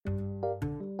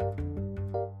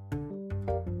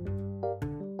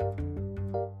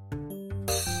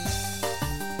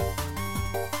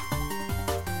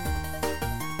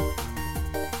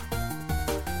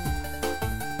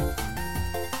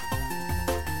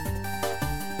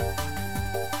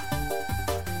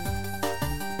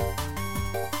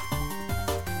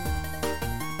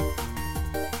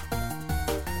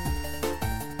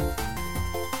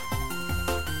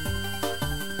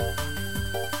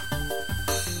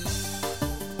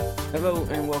Hello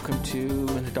and welcome to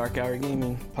the Dark Hour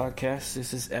Gaming Podcast.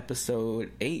 This is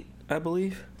episode 8, I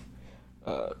believe.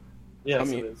 Yes,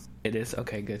 it is. It is?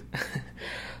 Okay, good.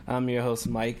 I'm your host,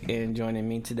 Mike, and joining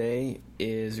me today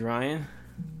is Ryan.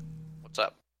 What's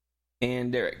up? And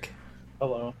Derek.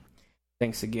 Hello.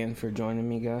 Thanks again for joining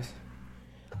me, guys.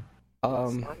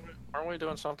 Aren't we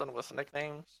doing something with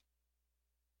nicknames?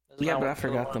 Yeah, but I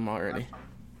forgot them already.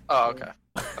 Oh, okay.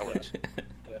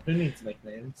 Yeah, who needs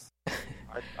nicknames?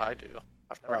 I do.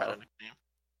 I've never had a nickname.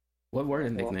 What were the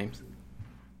nicknames?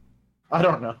 I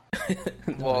don't know.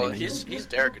 Well, he's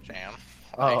Derek Jam.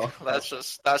 Oh, That's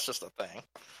just a thing.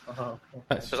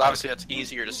 Because obviously it's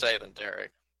easier to say than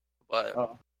Derek.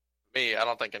 But me, I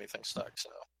don't think anything stuck, so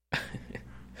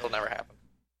it'll never happen.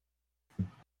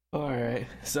 Alright,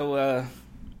 so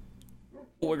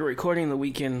we're recording the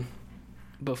weekend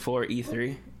before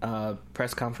E3.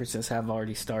 Press conferences have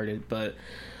already started, but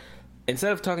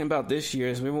instead of talking about this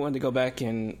year's, we wanted to go back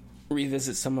and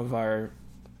revisit some of our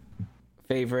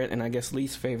favorite and I guess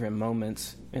least favorite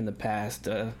moments in the past.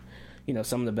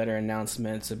 Some of the better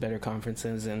announcements, the better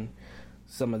conferences, and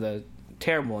some of the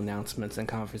terrible announcements and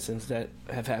conferences that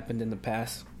have happened in the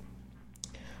past.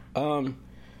 I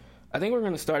think we're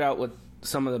going to start out with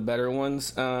some of the better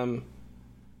ones.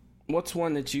 What's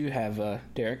one that you have,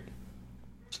 Derek?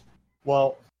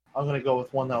 Well, I'm going to go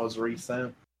with one that was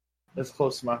recent. It's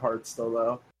close to my heart still,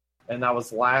 though. And that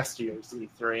was last year's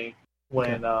E3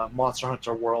 when Monster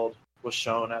Hunter World was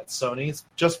shown at Sony's.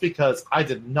 Just because I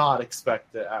did not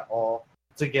expect it at all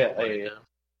to get a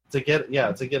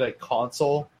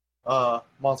console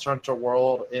Monster Hunter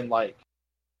World in like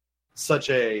such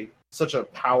a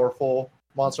powerful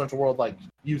Monster Hunter World, like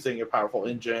using a powerful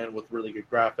engine with really good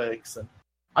graphics. And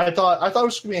I thought it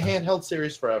was going to be a handheld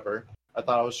series forever. I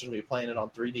thought I was going to be playing it on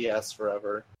 3DS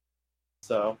forever.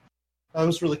 So that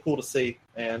was really cool to see,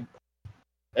 and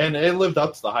it lived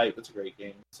up to the hype. It's a great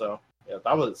game. So yeah,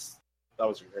 that was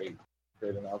a great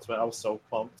announcement. I was so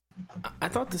pumped. I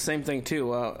thought the same thing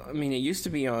too. It used to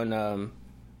be on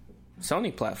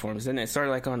Sony platforms, didn't it? It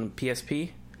started like on PSP.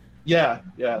 Yeah,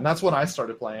 and that's when I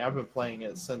started playing. I've been playing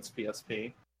it since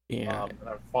PSP. Yeah, and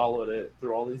I've followed it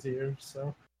through all these years.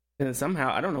 So, and then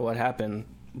somehow I don't know what happened,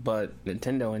 but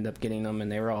Nintendo ended up getting them, and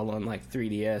they were all on like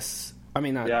 3DS. I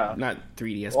mean, not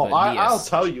 3DS, well, but DS. I'll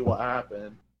tell you what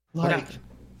happened.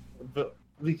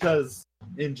 Because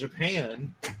in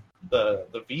Japan, the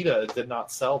Vita did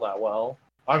not sell that well.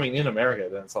 I mean, in America, it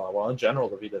didn't sell that well. In general,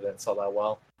 the Vita didn't sell that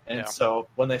well. And so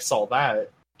when they saw that,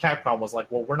 Capcom was like,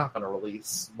 well, we're not going to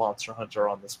release Monster Hunter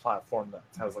on this platform that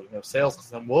has like no sales, because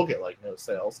then we'll get like no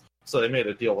sales. So they made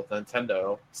a deal with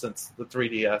Nintendo since the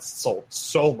 3DS sold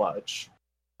so much.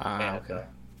 Okay.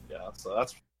 So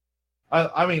that's...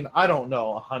 I mean, I don't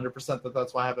know 100% that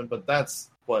that's what happened, but that's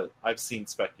what I've seen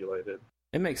speculated.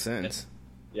 It makes sense.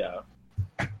 Yeah.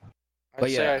 I'd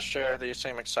say I share the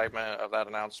same excitement of that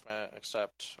announcement,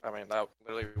 except, I mean, that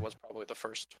literally was probably the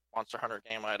first Monster Hunter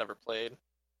game I had ever played.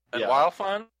 And while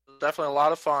fun, definitely a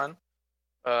lot of fun,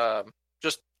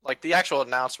 just, like, the actual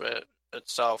announcement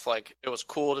itself, like, it was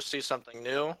cool to see something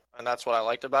new, and that's what I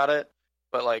liked about it.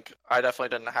 But, like, I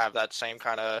definitely didn't have that same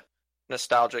kind of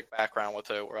nostalgic background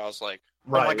with it, where I was like,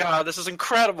 oh my god, this is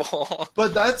incredible.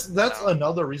 But that's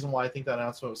another reason why I think that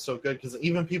announcement was so good, because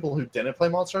even people who didn't play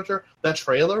Monster Hunter, that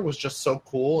trailer was just so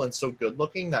cool and so good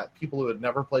looking that people who had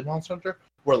never played Monster Hunter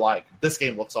were like, this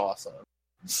game looks awesome.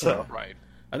 So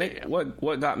I think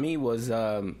what got me was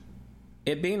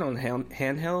it being on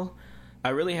handheld. I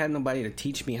really had nobody to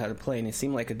teach me how to play, and it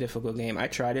seemed like a difficult game. I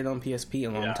tried it on PSP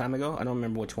a long time ago. I don't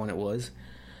remember which one it was,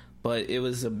 but it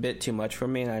was a bit too much for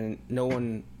me, and no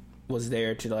one was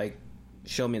there to like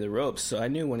show me the ropes. So I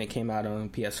knew when it came out on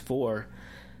PS4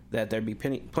 that there'd be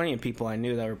plenty of people I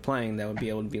knew that were playing that would be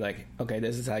able to be like, okay,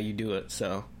 this is how you do it.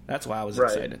 So that's why I was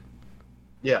excited.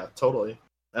 Yeah, totally.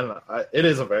 And it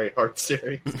is a very hard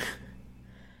series.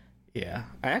 Yeah,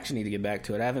 I actually need to get back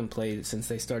to it. I haven't played it since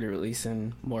they started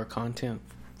releasing more content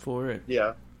for it.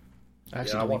 Yeah. I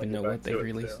actually don't even know what they've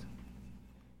released.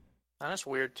 That's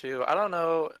weird too. I don't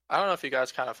know if you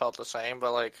guys kind of felt the same,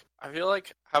 but like I feel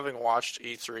like having watched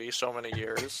E3 so many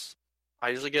years, I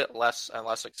usually get less and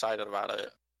less excited about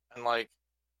it. And like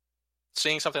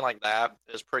seeing something like that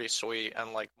is pretty sweet,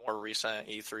 and like more recent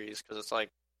E3s, because it's like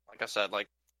I said, like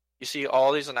you see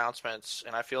all these announcements,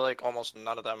 and I feel like almost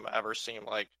none of them ever seem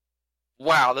like,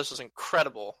 wow, this is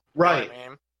incredible. Right. You know what I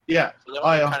mean? Yeah. So then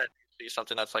when you kind of see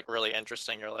something that's like really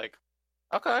interesting, you're like,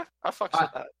 okay, I fucks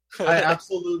with that. I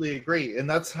absolutely agree, and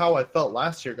that's how I felt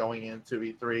last year going into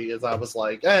E3. Is I was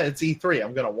like, it's E3,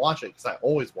 I'm gonna watch it because I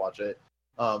always watch it,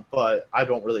 but I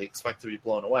don't really expect to be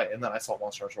blown away. And then I saw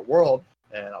Monster Hunter World,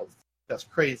 and I was That's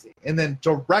crazy. And then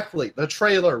directly, the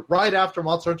trailer right after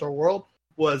Monster Hunter World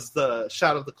was the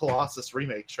Shadow of the Colossus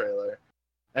remake trailer.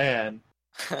 And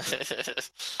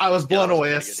I was blown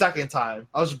away a second time.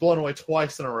 I was blown away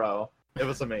twice in a row. It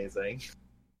was amazing.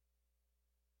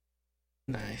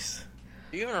 Nice.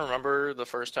 Do you even remember the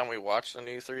first time we watched the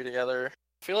new 3 together?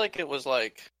 I feel like it was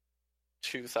like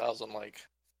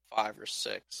 2005 or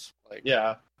 6. Like,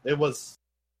 yeah, it was.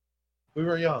 We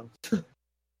were young. It's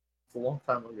a long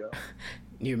time ago.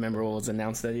 You remember what was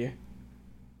announced that year?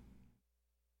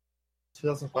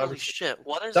 2005. Holy shit!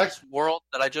 What is this world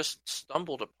that I just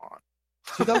stumbled upon?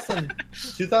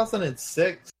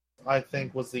 2006, I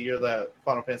think, was the year that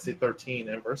Final Fantasy 13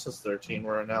 and Versus 13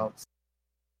 were announced.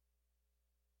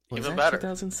 Was Even that better.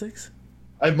 2006?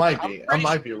 I might be. I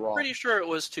might be wrong. I'm pretty sure it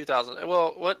was 2000.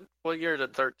 Well, what year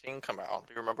did 13 come out?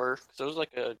 Do you remember? Because it was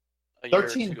like a year or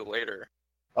two later.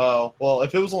 Oh, well,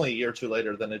 if it was only a year or two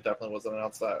later, then it definitely wasn't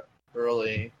announced that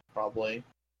early, probably.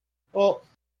 Well,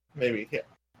 maybe, yeah.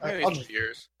 Maybe 2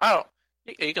 years. I don't.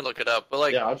 You can look it up, but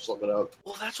like, yeah, I'll just look it up.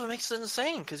 Well, that's what makes it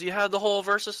insane, because you had the whole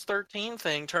Versus 13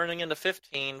 thing turning into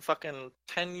 15, fucking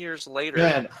 10 years later.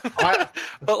 Man,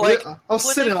 but like, I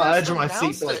was sitting on the edge of my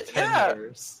seat for like 10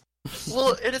 years.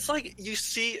 Well, and it's like you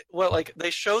see what like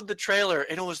they showed the trailer,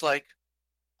 and it was like,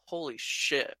 holy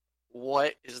shit,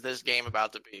 what is this game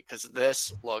about to be? Because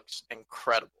this looks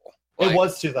incredible. Like, it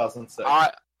was 2006.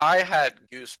 I had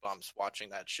goosebumps watching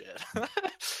that shit.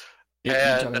 You're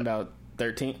talking about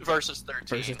 13? Versus 13.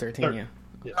 Versus 13, yeah.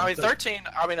 I mean, 13,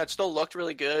 I mean, it still looked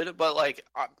really good, but, like,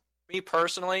 me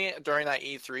personally, during that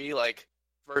E3, like,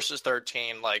 Versus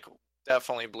 13, like,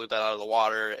 definitely blew that out of the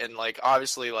water, and, like,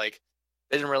 obviously, like,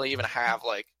 they didn't really even have,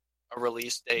 like, a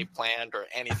release date planned or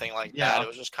anything like that. It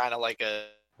was just kind of like a...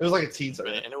 It was like a teaser.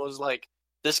 And it was like,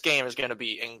 this game is going to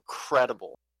be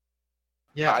incredible.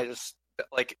 Yeah. I just,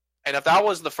 like... And if that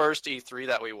was the first E3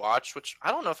 that we watched, which I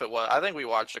don't know if it was, I think we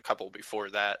watched a couple before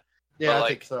that. Yeah, I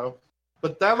think so.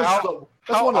 But that was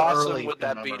how one of awesome early would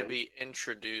that be to be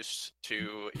introduced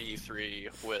to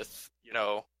E3 with, you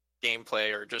know,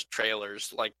 gameplay or just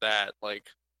trailers like that? Like,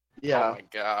 yeah. Oh my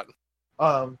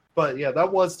god. But yeah,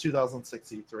 that was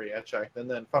 2006 E3. I checked, and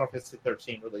then Final Fantasy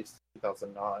 13 released in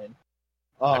 2009.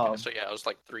 Okay, so yeah, it was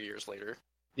like 3 years later.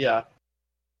 Yeah,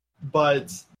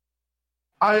 but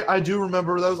I do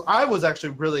remember those. I was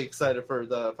actually really excited for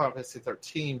the Final Fantasy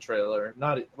 13 trailer.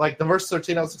 Not like the Versus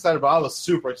 13, I was excited, but I was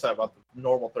super excited about the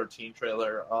normal 13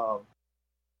 trailer.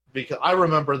 Because I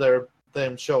remember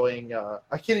them showing. I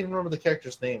can't even remember the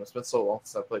character's name. It's been so long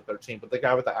since I played 13. But the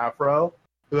guy with the afro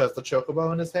who has the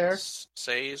chocobo in his hair,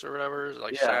 Says or whatever,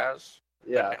 like yeah. Saz.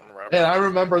 Yeah, and I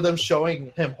remember them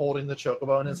showing him holding the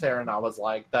chocobo in his hair, and I was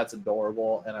like, "That's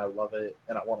adorable," and I love it,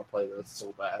 and I want to play this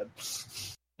so bad.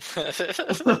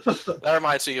 That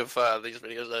reminds me of these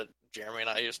videos that Jeremy and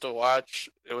I used to watch.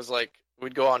 It was like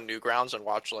we'd go on Newgrounds and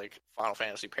watch like Final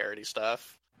Fantasy parody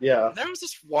stuff. Yeah, and there was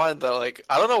this one that like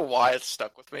I don't know why it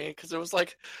stuck with me because it was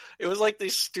like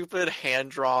these stupid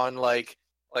hand drawn like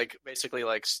basically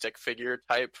like stick figure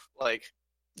type like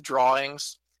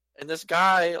drawings. And this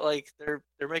guy, like, they're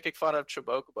making fun of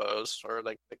Chobokobos, or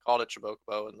like they called it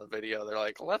Chobokobo in the video. They're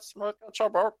like, "Let's make a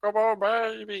Chobokobo,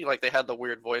 baby!" Like they had the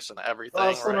weird voice and everything,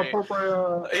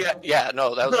 right? Yeah,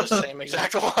 no, that was the same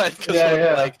exact one.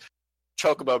 Yeah. Like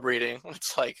Chocobo breeding.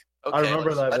 It's like, okay, I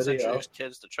remember let's video. introduce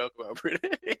kids to Chocobo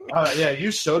breeding. Yeah,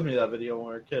 you showed me that video when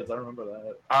we were kids. I remember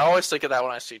that. I always think of that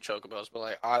when I see Chocobos, but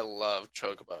like I love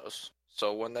Chocobos.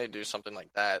 So when they do something like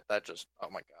that, that just, oh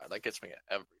my god, that gets me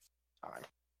every time.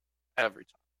 Every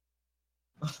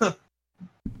time.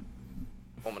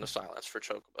 Moment of silence for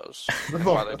Chocobos.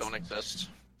 Why they don't exist.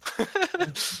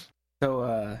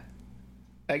 So,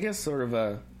 I guess sort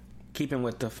of keeping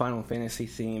with the Final Fantasy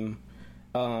theme,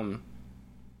 I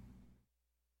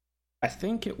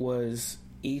think it was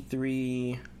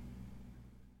E3,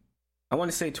 I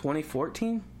want to say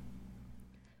 2014,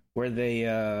 where they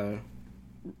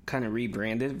kind of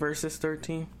rebranded Versus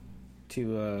 13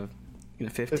 to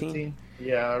 15.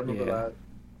 Yeah, I remember that.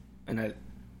 And that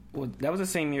was the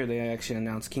same year they actually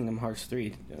announced Kingdom Hearts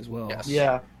 3 as well. Yes.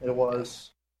 Yeah, it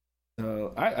was.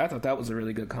 So I thought that was a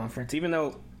really good conference, even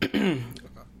though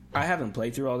I haven't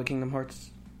played through all the Kingdom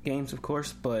Hearts games, of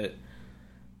course, but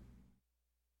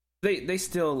they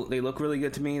look really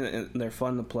good to me. They're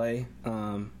fun to play.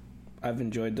 I've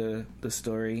enjoyed the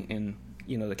story and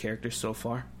the characters so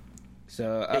far.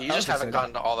 So you just haven't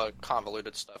gotten to all the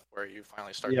convoluted stuff where you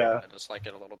finally start to dislike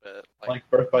it a little bit. Like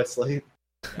Birth by Sleep.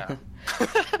 Yeah.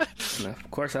 Of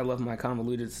course, I love my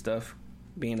convoluted stuff,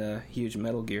 being a huge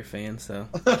Metal Gear fan, so...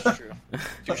 That's true.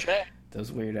 Touché.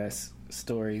 Those weird-ass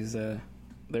stories,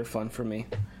 they're fun for me.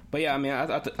 But yeah, I mean,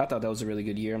 I thought that was a really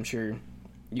good year. I'm sure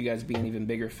you guys being even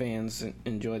bigger fans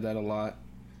enjoyed that a lot.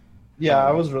 Yeah,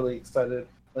 I was really excited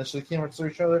when she came to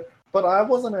each other, but I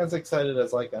wasn't as excited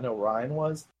as like I know Ryan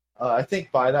was. I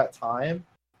think by that time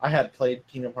I had played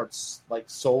Kingdom Hearts like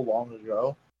so long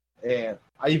ago, and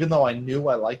even though I knew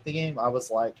I liked the game, I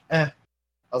was like,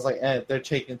 they're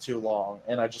taking too long,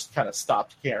 and I just kind of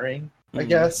stopped caring, I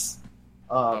guess.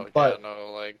 But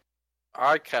like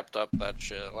I kept up that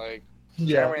shit. Like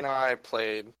Jeremy and I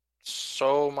played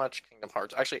so much Kingdom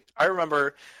Hearts. Actually, I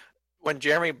remember when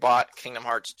Jeremy bought Kingdom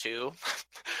Hearts 2.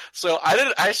 So I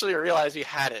didn't actually realize he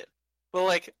had it. But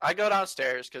like I go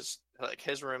downstairs because like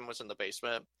his room was in the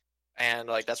basement, and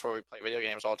like that's where we play video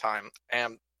games all the time.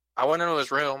 And I went into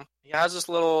his room. He has this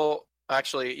little,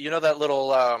 actually, you know that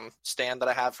little stand that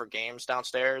I have for games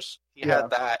downstairs? He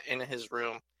had that in his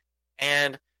room.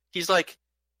 And he's like,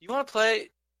 you want to play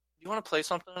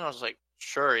something? And I was like,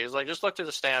 sure. He's like, just look through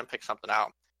the stand, pick something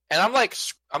out. And I'm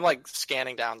like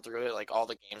scanning down through it, like all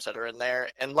the games that are in there.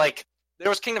 And like there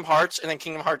was Kingdom Hearts and then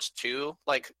Kingdom Hearts 2,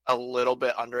 like a little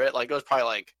bit under it. Like it was probably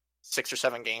like 6 or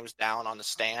 7 games down on the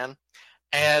stand.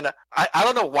 And I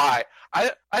don't know why.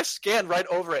 I scanned right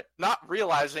over it, not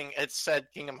realizing it said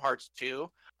Kingdom Hearts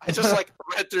 2. I just like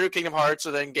read through Kingdom Hearts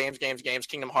and then games,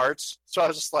 Kingdom Hearts. So I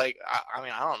was just like, I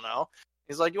mean, I don't know.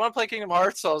 He's like, you want to play Kingdom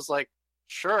Hearts? So I was like,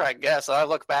 sure, I guess. And I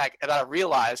look back and I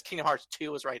realized Kingdom Hearts 2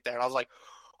 was right there. And I was like,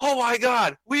 oh my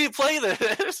God, we play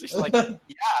this. He's like, yeah,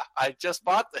 I just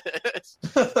bought this.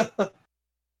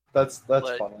 That's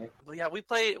funny. But yeah, we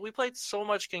played so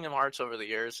much Kingdom Hearts over the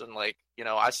years, and like, you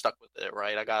know, I stuck with it,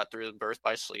 right? I got through Birth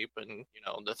by Sleep and, you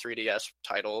know, the 3DS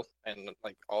title and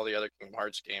like all the other Kingdom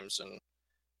Hearts games, and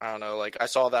I don't know, like I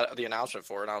saw the announcement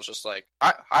for it and I was just like,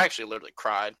 I actually literally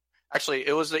cried. Actually,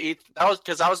 it was the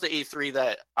E3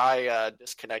 that I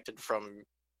disconnected from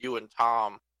you and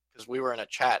Tom because we were in a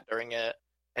chat during it.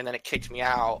 And then it kicked me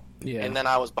out. Yeah. And then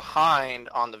I was behind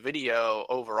on the video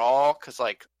overall because,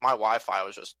 like, my Wi-Fi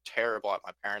was just terrible at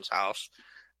my parents' house.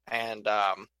 And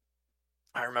I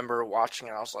remember watching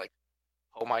it. I was like,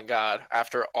 oh, my God.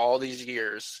 After all these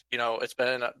years, you know, it's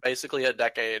been basically a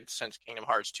decade since Kingdom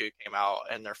Hearts 2 came out.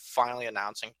 And they're finally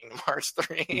announcing Kingdom Hearts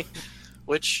 3,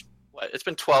 which, it's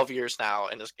been 12 years now.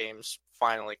 And this game's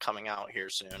finally coming out here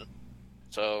soon.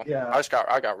 So yeah.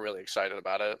 I got really excited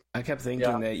about it. I kept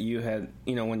thinking that you had,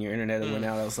 you know, when your internet went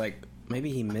out, I was like,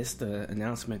 maybe he missed the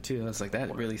announcement too. I was like,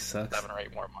 that really sucks. 7 or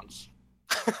 8 more months.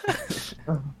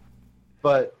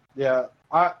 But yeah,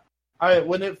 I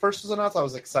when it first was announced, I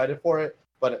was excited for it.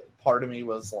 But part of me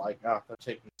was like, they're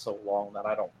taking so long that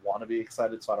I don't want to be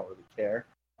excited, so I don't really care.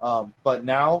 But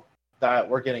now that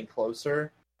we're getting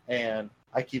closer and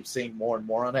I keep seeing more and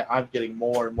more on it, I'm getting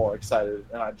more and more excited,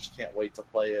 and I just can't wait to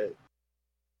play it.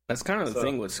 That's kind of the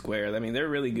thing with Square. I mean, they're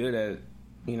really good at,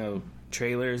 you know,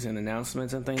 trailers and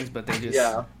announcements and things, but they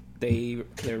just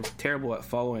they're terrible at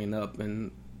following up,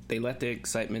 and they let the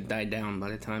excitement die down by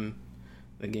the time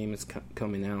the game is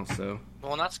coming out. So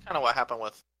well, and that's kind of what happened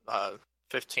with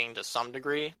 15 to some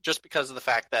degree, just because of the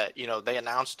fact that, you know, they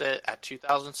announced it at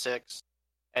 2006,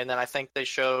 and then I think they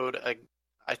showed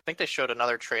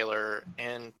another trailer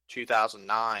in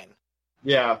 2009.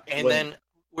 Yeah, and then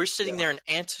we're sitting there in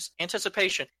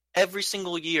anticipation every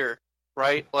single year,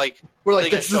 right? Like, we're like,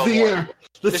 this is the year.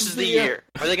 This is the year.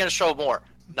 Are they going to show more?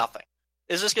 Nothing.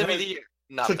 Is this going to be the year?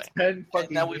 Nothing. And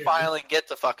then we finally get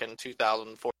to fucking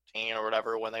 2014 or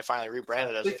whatever when they finally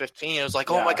rebranded it as 15. It was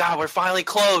like, oh my God, we're finally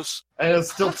close. And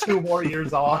it's still 2 more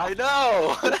years off. I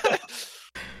know.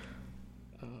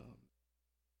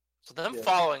 So them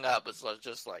following up is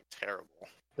just like terrible.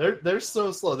 They're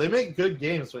so slow. They make good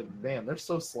games, but man, they're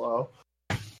so slow.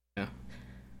 Yeah.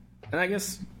 And I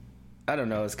guess, I don't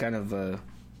know, it's kind of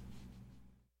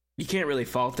you can't really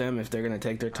fault them if they're going to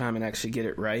take their time and actually get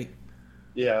it right.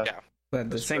 Yeah. But at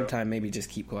the same time, maybe just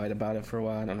keep quiet about it for a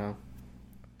while. I don't know.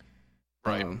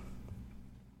 Right.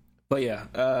 But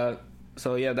yeah,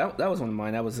 so yeah, that was one of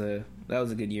mine. That was a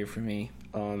good year for me.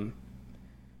 Trying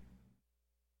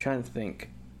to think.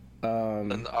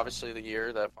 And obviously the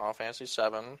year that Final Fantasy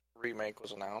VII Remake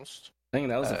was announced. I think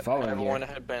that was the following everyone year.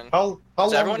 Had been how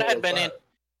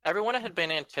everyone had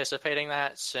been anticipating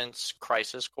that since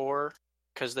Crisis Core,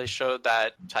 because they showed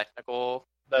that technical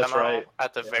demo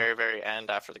at the very, very end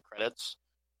after the credits.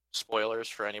 Spoilers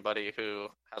for anybody who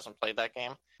hasn't played that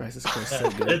game. Crisis Core is so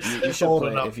good. You should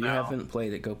play it. If you haven't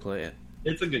played it, go play it.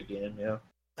 It's a good game, yeah.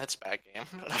 That's a bad game.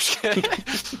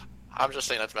 I'm just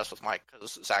saying that to mess with Mike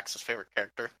because Zach's his favorite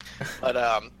character. But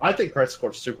I think Crisis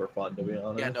Core is super fun, to be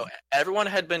honest. Yeah, no, everyone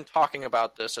had been talking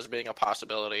about this as being a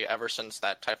possibility ever since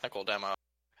that technical demo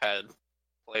had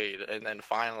played, and then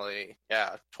finally,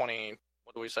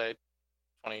 what do we say,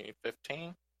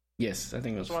 2015? Yes, I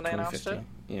think it was when they announced it.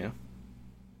 Yeah.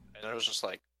 And it was just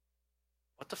like,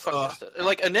 what the fuck is this?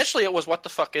 Like, initially it was, what the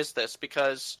fuck is this?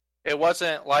 Because it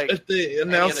wasn't like any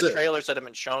of the trailers that had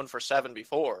been shown for 7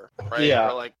 before, right? Yeah.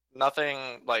 Or like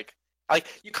nothing like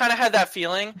you kind of had that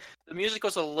feeling. The music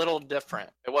was a little different.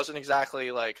 It wasn't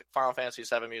exactly like Final Fantasy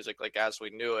VII music, like as we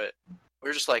knew it. We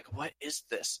were just like, what is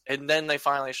this? And then they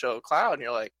finally show Cloud, and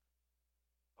you're like,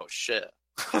 oh shit.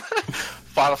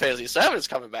 Final Fantasy VII is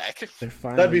coming back.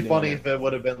 That'd be funny if it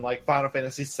would have been like Final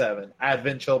Fantasy VII,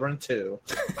 Advent Children 2.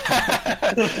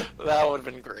 That would have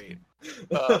been great.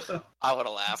 I would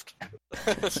have laughed.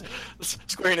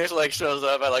 Square Enix like shows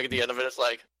up at like at the end of it. It's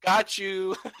like, got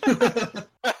you.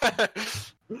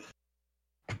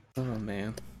 Oh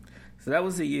man! So that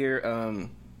was the year.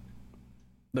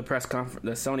 The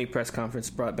Sony press conference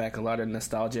brought back a lot of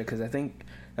nostalgia because I think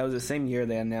that was the same year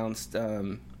they announced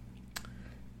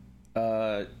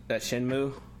that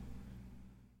Shenmue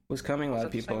was coming. A lot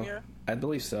of people, I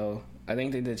believe so. I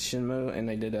think they did Shenmue and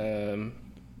they did no,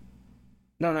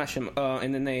 not Shenmue.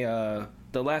 And then they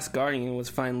The Last Guardian was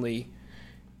finally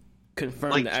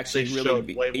confirmed like, to actually really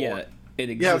be. Yeah, it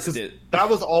existed. Yeah, that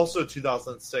was also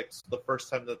 2006, the first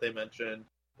time that they mentioned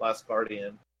Last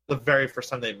Guardian. The very first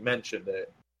time they mentioned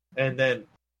it. And then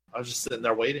I was just sitting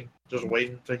there waiting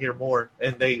to hear more.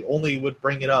 And they only would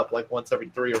bring it up like once every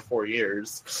 3 or 4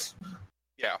 years.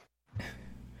 Yeah.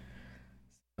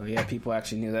 Oh yeah, people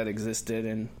actually knew that existed,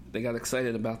 and they got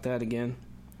excited about that again.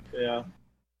 Yeah.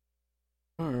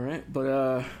 All right,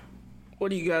 but what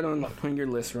do you got on your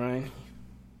list, Ryan?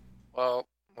 Well,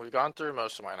 we've gone through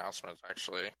most of my announcements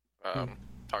actually.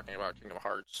 Talking about Kingdom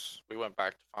Hearts, we went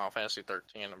back to Final Fantasy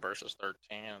 13 and Versus 13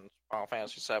 and Final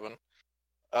Fantasy 7.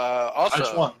 Also,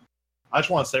 I just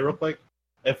want to say real quick,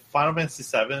 if Final Fantasy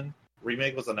 7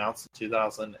 remake was announced in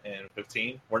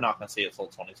 2015, we're not going to see it until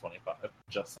 2025.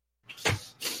 Just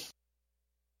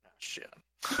shit.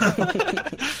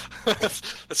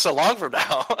 It's so long from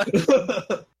now.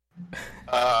 The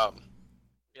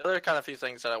other kind of few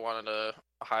things that I wanted to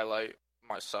highlight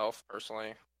myself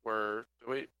personally were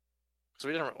we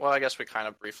didn't. Well, I guess we kind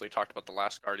of briefly talked about The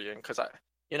Last Guardian because I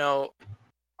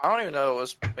don't even know. It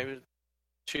was maybe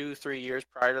 2-3 years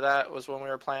prior to that was when we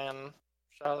were playing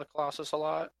Shadow of the Colossus a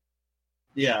lot.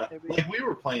 Yeah, like we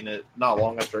were playing it not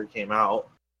long after it came out.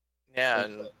 Yeah,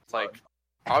 and like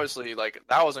obviously, like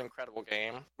that was an incredible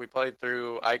game. We played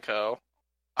through Ico.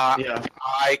 Yeah,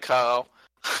 Ico.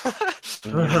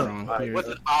 With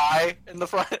an I in the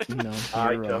front. No,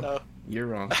 you're wrong. No. You're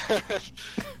wrong.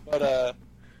 But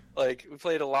like we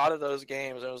played a lot of those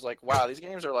games, and it was like, wow, these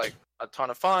games are like a ton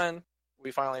of fun.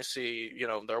 We finally see,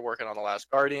 they're working on The Last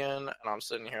Guardian, and I'm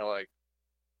sitting here like,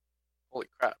 holy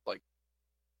crap, like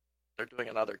they're doing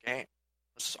another game.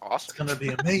 This is awesome. It's gonna be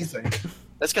amazing.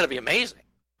 It's gonna be amazing.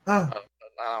 I don't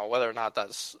know whether or not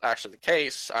that's actually the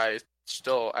case. I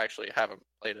still actually haven't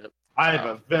played it. I have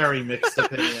a very mixed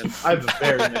opinion. I have a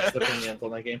very mixed opinion on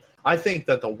that game. I think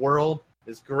that the world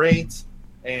is great,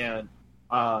 and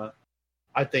I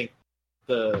think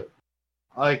the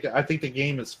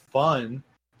game is fun,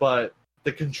 but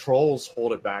the controls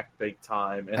hold it back big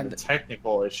time, and the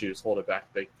technical issues hold it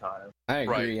back big time. I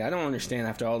agree. Right. I don't understand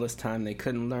after all this time they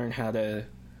couldn't learn how to.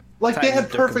 Like they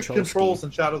had perfect controls in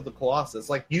Shadow of the Colossus.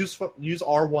 Like use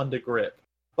R1 to grip.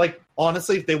 Like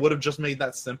honestly, if they would have just made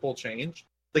that simple change,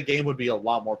 the game would be a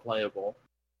lot more playable.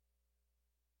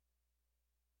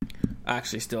 I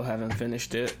actually still haven't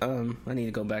finished it. I need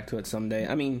to go back to it someday.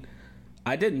 I mean,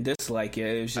 I didn't dislike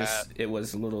it. It was just it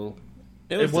was a little.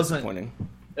 It was disappointing.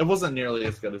 It wasn't nearly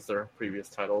as good as their previous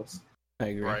titles. I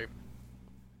agree. Right.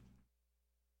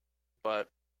 But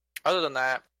other than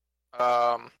that,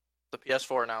 the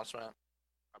PS4 announcement.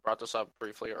 I brought this up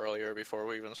briefly earlier before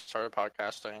we even started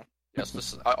podcasting. Yes,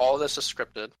 this is all this is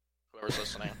scripted. Whoever's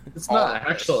listening, it's not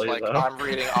actually. Like though. I'm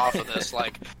reading off of this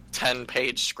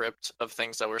 10-page script of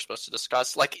things that we're supposed to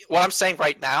discuss. Like what I'm saying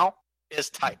right now is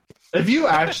typed. If you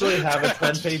actually have a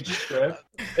 10-page script,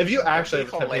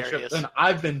 then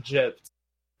I've been gypped.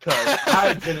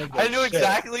 I knew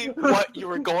exactly what you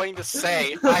were going to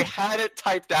say. I had it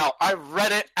typed out. I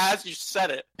read it as you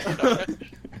said it.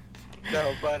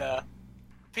 No, but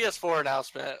PS4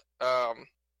 announcement,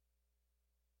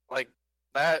 like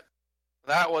that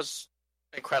was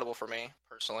incredible for me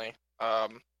personally.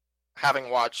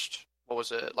 Having watched, what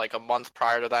was it, like a month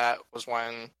prior to that was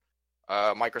when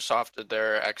Microsoft did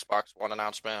their Xbox One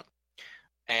announcement,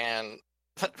 and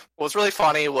what was really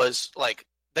funny was like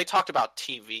they talked about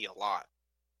TV a lot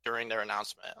during their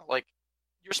announcement. Like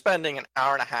you're spending an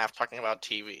hour and a half talking about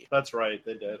TV. That's right,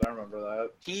 they did. I remember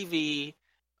that. TV,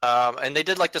 And they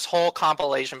did like this whole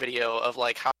compilation video of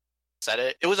like how they said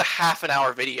it. It was a half an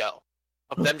hour video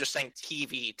of them just saying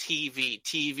TV, TV,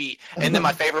 TV. And then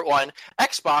my favorite one,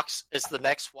 Xbox is the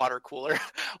next water cooler.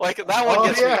 Like that one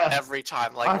gets me every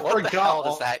time. Like what the hell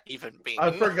does that even mean?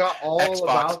 I forgot all Xbox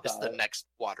about that. is the next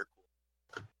water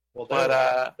cooler.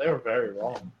 Well, they were very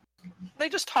wrong. They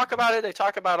just talk about it. They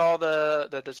talk about all the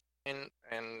design,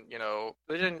 and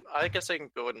they didn't. I guess they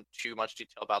didn't go into too much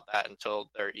detail about that until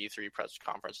their E3 press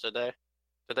conference today.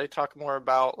 Did they talk more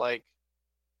about like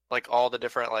all the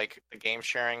different like the game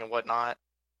sharing and whatnot?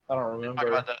 I don't remember.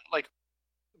 About that,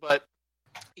 but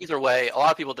either way, a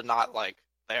lot of people did not like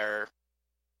their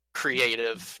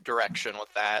creative direction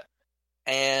with that.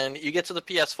 And you get to the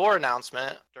PS4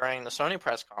 announcement during the Sony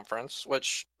press conference,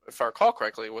 which, if I recall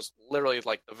correctly, was literally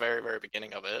like the very, very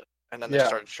beginning of it. And then they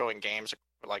started showing games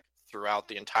like throughout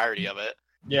the entirety of it.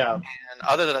 Yeah. And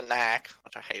other than Knack,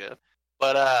 which I hated,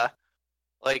 but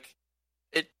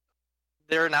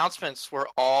their announcements were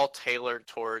all tailored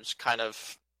towards kind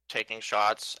of taking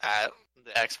shots at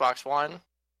the Xbox One.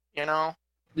 Yeah.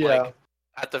 Like,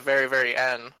 at the very, very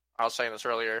end, I was saying this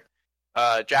earlier,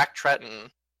 Jack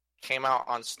Tretton came out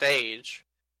on stage,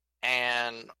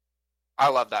 and I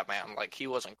love that man. Like, he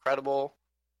was incredible.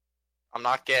 I'm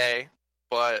not gay,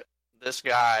 but this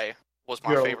guy was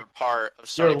my favorite part of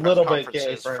Sony press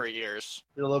conferences for years.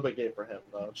 You're a little bit gay for him,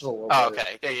 though. Just a little bit. Oh,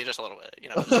 okay. Yeah, just a little bit.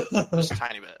 Just a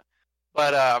tiny bit.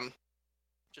 But,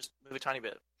 just move a tiny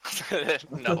bit.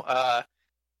 No.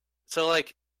 So,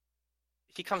 like,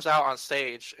 he comes out on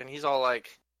stage, and he's all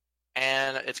like,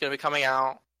 and it's going to be coming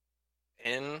out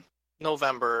in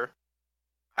November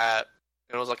at,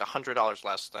 it was like $100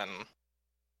 less than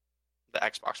the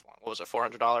Xbox One. What was it,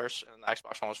 $400? And the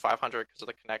Xbox One was $500 because of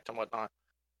the Kinect and whatnot.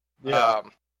 Yeah.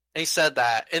 And he said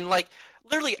that, and like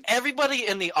literally everybody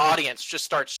in the audience just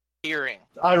starts cheering.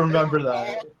 I remember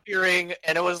that. Cheering,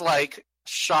 and it was like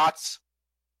shots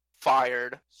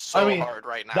fired hard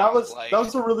right now. That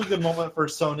was a really good moment for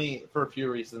Sony for a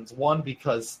few reasons. One,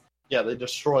 because they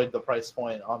destroyed the price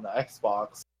point on the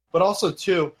Xbox, but also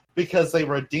two, because they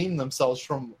redeemed themselves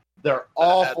from their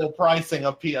awful pricing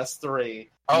of PS3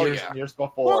 years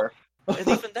before. Well, and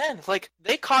even then, like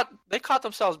they caught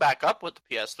themselves back up with the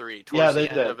PS3 towards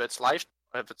the end of its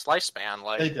lifespan.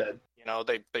 Like they did.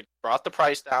 They brought the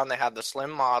price down. They had the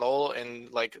slim model,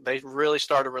 and like they really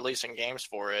started releasing games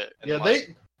for it.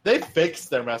 And, they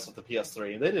fixed their mess with the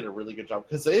PS3. They did a really good job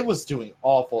because it was doing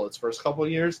awful its first couple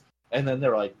of years, and then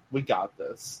they're like, "We got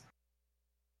this."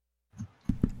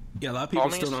 Yeah, a lot of people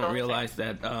still don't realize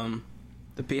that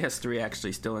the PS3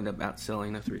 actually still ended up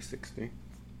outselling the 360.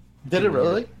 Did it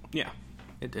really? Yeah,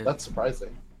 it did. That's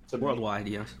surprising. Worldwide,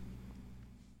 yes.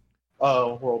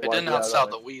 Oh, worldwide. It didn't outsell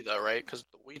the Wii, though, right? Because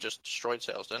the Wii just destroyed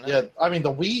sales, didn't it? Yeah, I mean,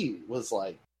 the Wii was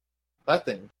like, that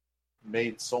thing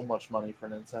made so much money for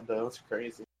Nintendo. It's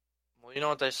crazy. Well, you know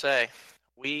what they say.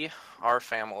 We are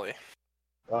family.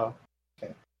 Oh,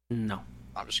 okay. No.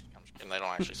 I'm just kidding. They don't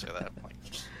actually say that.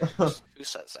 Like, who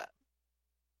says that?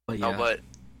 But yeah. No, but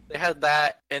they had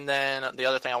that, and then the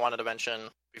other thing I wanted to mention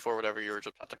before whatever you were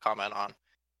just about to comment on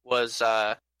was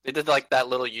they did like that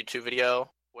little YouTube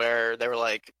video where they were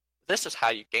like, "This is how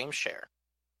you game share,"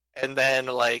 and then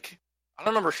like I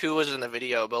don't remember who was in the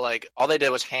video, but like all they did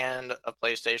was hand a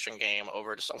PlayStation game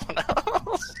over to someone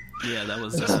else. Yeah, that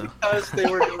was because they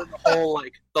were doing the whole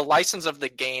like the license of the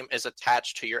game is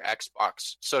attached to your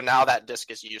Xbox, so now that disc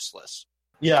is useless.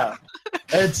 Yeah,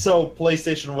 and so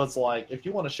PlayStation was like, if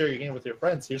you want to share your game with your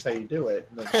friends, here's how you do it.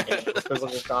 And then the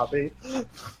physical copy.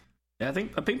 Yeah, I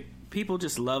think people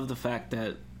just love the fact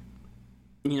that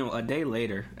a day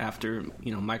later after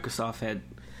Microsoft had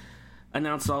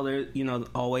announced all their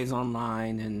always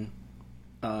online and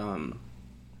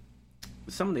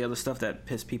some of the other stuff that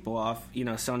pissed people off,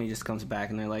 Sony just comes back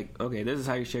and they're like, okay, this is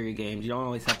how you share your games. You don't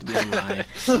always have to be online,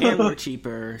 and we're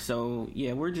cheaper. So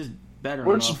yeah, we're just better.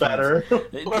 We're just better.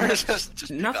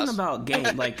 Nothing about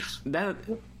game like that.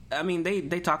 I mean,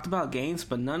 they talked about games,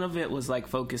 but none of it was like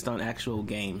focused on actual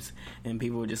games. And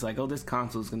people were just like, "Oh, this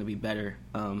console is going to be better."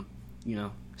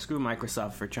 Screw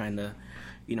Microsoft for trying to,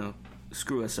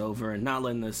 screw us over and not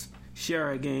letting us share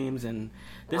our games. And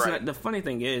this, the funny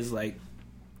thing is, like,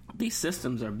 these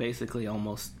systems are basically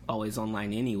almost always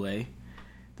online anyway.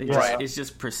 It's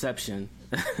just perception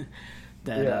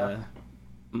that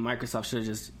Microsoft should have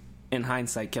just, in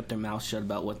hindsight, kept their mouth shut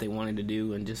about what they wanted to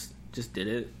do and just did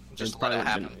it. Just let it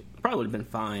happen. Probably would have been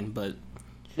fine, but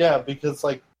yeah, because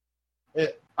like,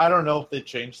 I don't know if they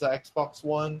changed the Xbox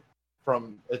One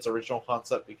from its original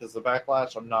concept because of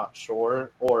backlash. I'm not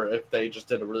sure, or if they just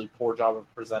did a really poor job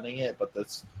of presenting it. But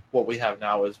that's what we have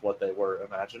now is what they were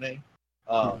imagining.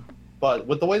 But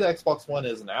with the way the Xbox One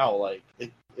is now, like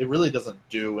it really doesn't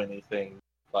do anything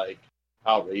like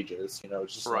outrageous.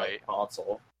 It's just like a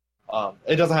console.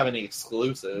 It doesn't have any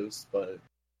exclusives, but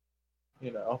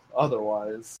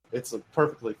otherwise it's a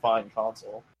perfectly fine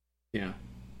console. Yeah.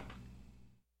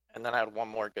 And then I had one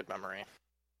more good memory.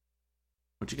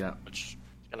 What you got? Which is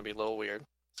gonna be a little weird.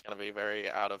 It's gonna be very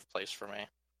out of place for me.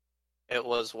 It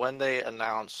was when they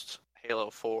announced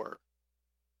Halo 4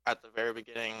 at the very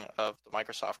beginning of the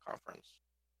Microsoft conference.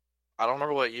 I don't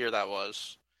remember what year that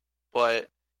was, but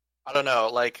I don't know,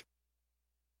 like,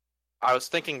 I was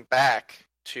thinking back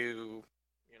to,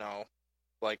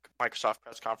 like, Microsoft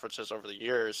press conferences over the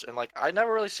years, and, like, I'd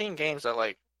never really seen games that,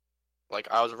 like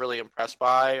I was really impressed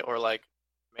by, or, like,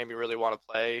 made me really want to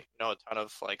play, a ton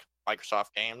of, like,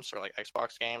 Microsoft games, or, like,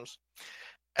 Xbox games.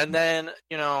 And then,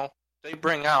 they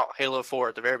bring out Halo 4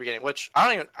 at the very beginning, which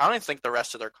I don't even think the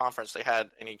rest of their conference they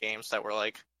had any games that were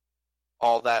like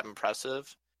all that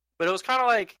impressive. But it was kind of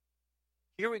like,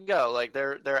 here we go, like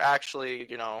they're actually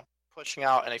pushing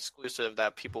out an exclusive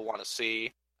that people want to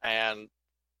see. And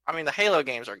I mean, the Halo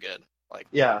games are good. Like,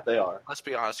 yeah, they are. Let's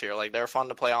be honest here, like they're fun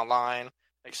to play online.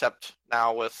 Except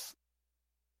now with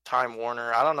Time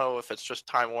Warner, I don't know if it's just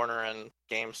Time Warner and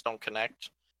games don't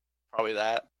connect. Probably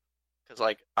that. Because,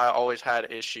 like, I always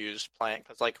had issues playing.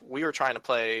 Because, like, we were trying to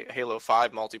play Halo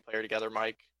 5 multiplayer together,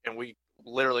 Mike, and we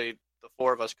literally, the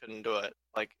four of us couldn't do it.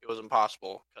 Like, it was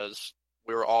impossible because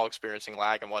we were all experiencing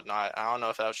lag and whatnot. I don't know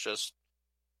if that was just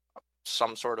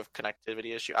some sort of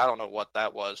connectivity issue. I don't know what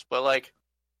that was. But, like,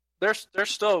 there's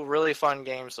still really fun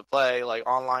games to play, like,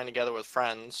 online together with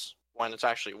friends when it's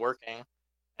actually working.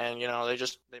 And,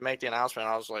 they make the announcement,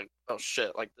 and I was like, oh,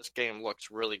 shit, like, this game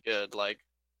looks really good. Like,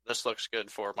 this looks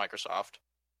good for Microsoft.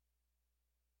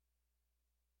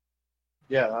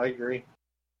 Yeah, I agree.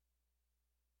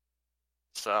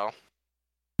 So,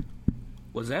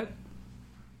 was that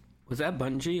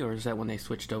Bungie, or is that when they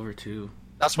switched over to?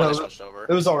 That's when they switched over.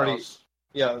 It was already.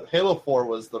 Yeah, Halo 4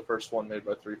 was the first one made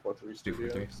by 343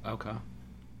 Studios. 343. Okay.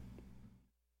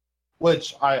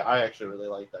 Which I actually really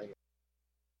like that game.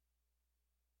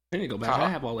 I need to go back. I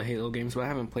have all the Halo games, but I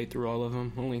haven't played through all of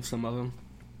them. Only some of them.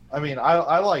 I mean,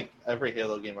 I like every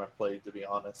Halo game I've played, to be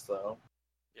honest, though.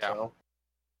 Yeah. So.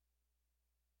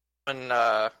 When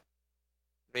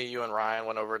me, you, and Ryan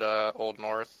went over to Old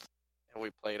North, and we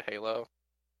played Halo.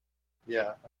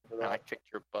 Yeah. And I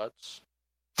kicked your butts.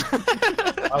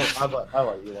 I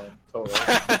like you, man. Totally.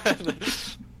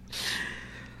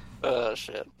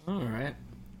 Shit. All right.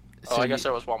 So I guess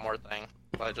there was one more thing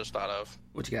that I just thought of.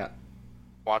 What you got?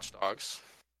 Watch Dogs.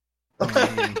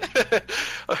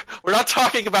 We're not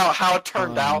talking about how it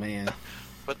turned out, man.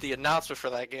 But the announcement for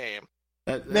that game.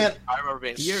 Man, I remember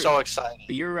being so excited.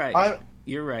 You're right.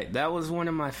 You're right. That was one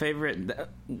of my favorite.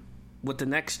 With the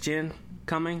next gen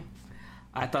coming,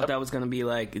 I thought that was going to be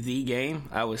like the game.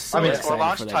 I was so excited for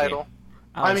that title. Game.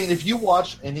 I mean, if you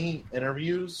watch any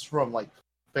interviews from like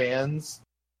fans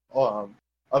of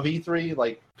E3,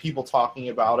 like people talking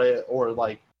about it, or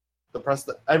like the press,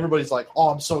 everybody's like, "Oh,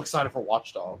 I'm so excited for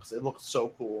Watch Dogs! It looks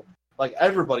so cool!" Like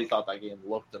everybody thought that game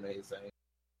looked amazing.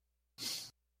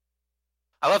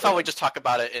 I love how we just talk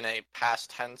about it in a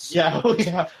past tense. Yeah, we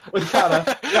gotta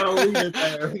leave it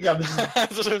there.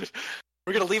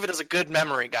 We're gonna leave it as a good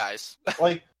memory, guys.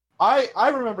 Like I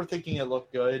remember thinking it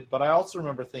looked good, but I also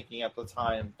remember thinking at the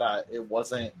time that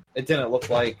it didn't look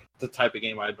like the type of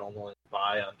game I'd normally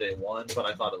buy on day one, but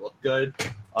I thought it looked good.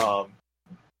 I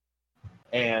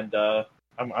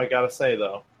gotta say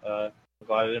though, I'm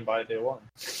glad I didn't buy it day one.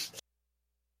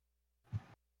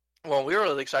 Well, we were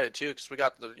really excited too because we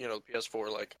got the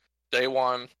PS4 like day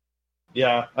one.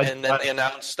 Yeah, and then they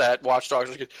announced that Watch Dogs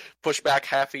was going to push back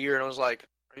half a year, and I was like,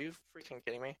 "Are you freaking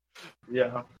kidding me?"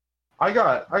 Yeah, I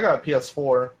got a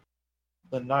PS4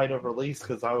 the night of release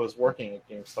because I was working at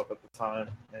GameStop at the time,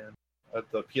 and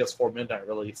at the PS4 midnight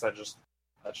release, I just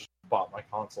bought my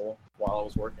console while I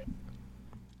was working.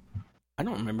 I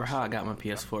don't remember how I got my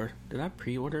PS4. Did I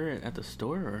pre-order it at the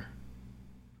store or?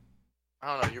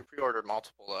 I don't know. You pre-ordered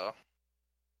multiple though.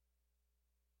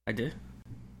 I did.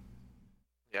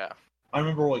 Yeah. I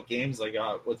remember what games I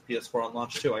got with PS4 on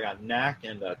launch too. I got Knack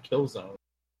and Killzone.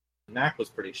 Knack was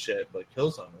pretty shit, but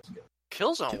Killzone was good.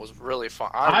 Killzone was really fun.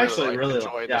 I actually really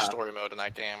enjoyed the story mode in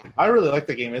that game. I really liked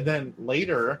the game, and then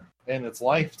later in its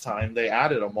lifetime, they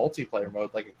added a multiplayer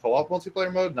mode, like a co-op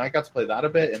multiplayer mode, and I got to play that a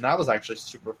bit, and that was actually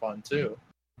super fun too.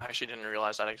 I actually didn't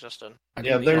realize that existed.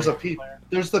 Yeah, there's the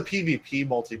PvP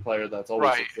multiplayer that's always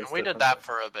right. And we did that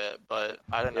for a bit, but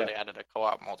I didn't know they added a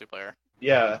co-op multiplayer.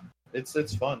 Yeah,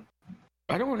 it's fun.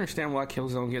 I don't understand why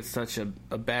Killzone gets such a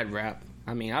bad rap.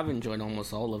 I mean, I've enjoyed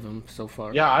almost all of them so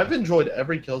far. Yeah, I've enjoyed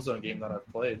every Killzone game that I've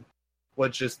played,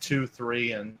 which is 2,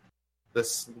 3, and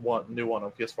this new one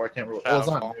on PS4. I can't remember. Well, it's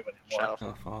not new anymore.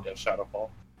 Shadowfall. Yeah, Shadowfall.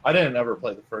 I didn't ever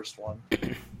play the first one.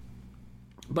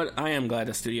 But I am glad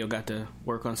the studio got to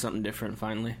work on something different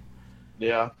finally.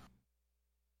 Yeah.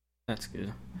 That's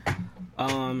good.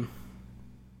 All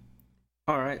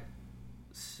right.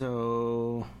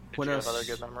 So, what else? Other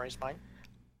good memories, Mike?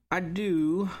 I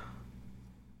do. I'm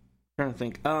trying to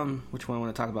think. Which one I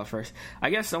want to talk about first? I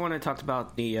guess I want to talk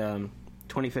about the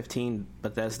 2015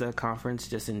 Bethesda conference,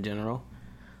 just in general.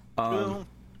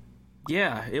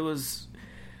 Yeah, it was.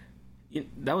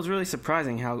 That was really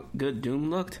surprising how good Doom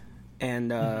looked,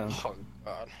 and oh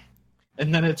god.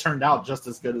 And then it turned out just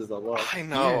as good as it looked. I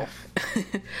know. Yeah.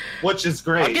 Which is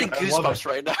great. I'm getting goosebumps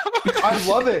right now. I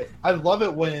love it. I love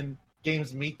it when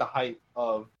games meet the hype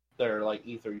of their like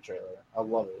E3 trailer. I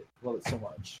love it. Love it so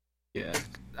much. Yeah.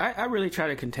 I really try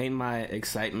to contain my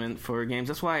excitement for games.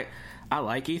 That's why I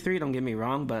like E3, don't get me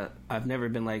wrong, but I've never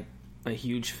been like a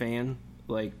huge fan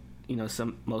like,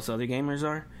 most other gamers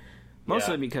are.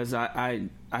 Mostly because I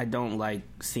don't like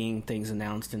seeing things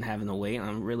announced and having to wait.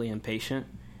 I'm really impatient.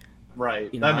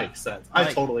 Right, that makes sense.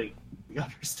 I totally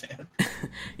understand.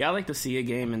 Yeah, I like to see a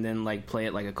game and then like play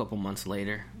it like a couple months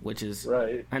later, which is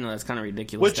right. I know that's kind of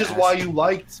ridiculous. Which is why you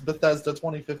liked Bethesda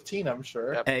 2015, I'm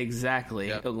sure. Yep. Exactly.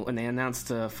 Yep. When they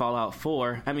announced Fallout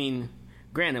 4, I mean,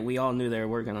 granted, we all knew they were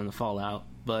working on the Fallout,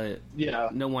 but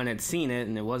no one had seen it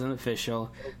and it wasn't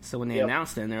official. So when they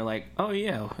announced it, and they're like, "Oh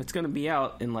yeah, it's going to be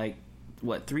out in like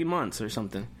 3 months or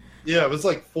something." Yeah, it was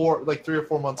like 3 or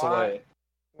 4 months away.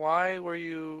 Why were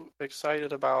you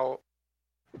excited about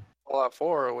Fallout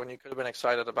 4 when you could have been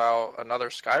excited about another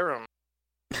Skyrim?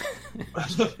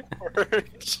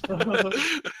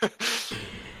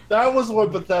 That was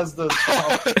what Bethesda's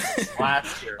conference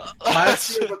last year.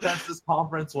 Last year, Bethesda's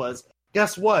conference was,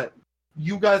 guess what?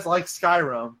 You guys like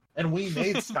Skyrim, and we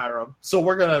made Skyrim, so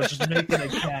we're going to just make it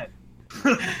again.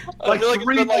 Like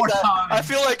 3 more times. I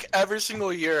feel like every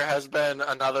single year has been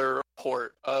another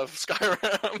port of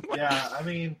Skyrim. Yeah, I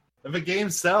mean, if a game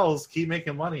sells, keep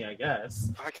making money, I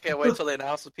guess. I can't wait till they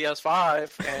announce the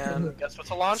PS5, and guess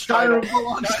what's a launch title?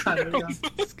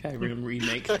 Skyrim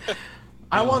remake.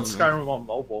 I want Skyrim on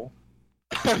mobile.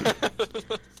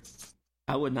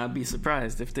 I would not be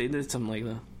surprised if they did something like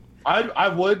that. I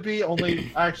would be,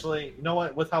 only actually, you know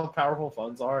what? With how powerful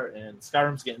phones are, and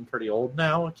Skyrim's getting pretty old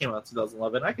now. It came out in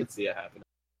 2011. I could see it happening.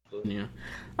 Yeah,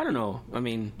 I don't know. I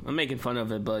mean, I'm making fun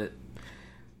of it, but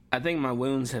I think my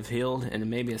wounds have healed, and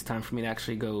maybe it's time for me to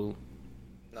actually go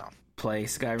play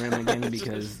Skyrim again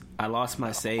because I lost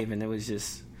my save, and it was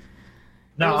just.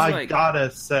 Now I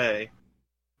gotta say,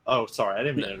 oh, sorry, I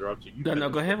didn't mean to interrupt you. No,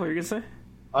 go ahead. What were you gonna say?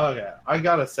 Okay, I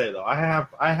gotta say though, I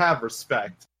have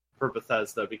respect for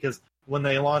Bethesda because when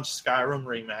they launched Skyrim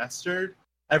Remastered,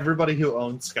 everybody who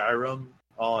owned Skyrim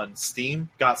on Steam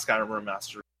got Skyrim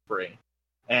Remastered free,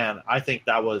 and I think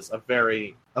that was a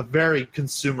very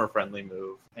consumer friendly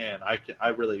move, and I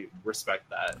really respect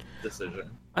that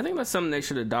decision. I think that's something they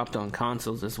should adopt on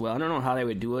consoles as well. I don't know how they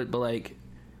would do it, but like,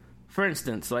 for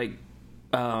instance, like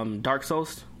Dark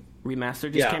Souls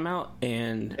Remastered just came out,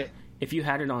 and if you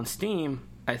had it on Steam,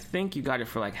 I think you got it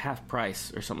for like half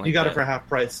price or something like that. You got it for half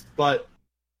price, but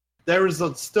there was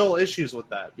still issues with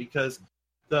that because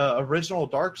the original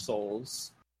Dark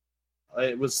Souls,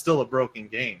 it was still a broken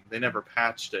game. They never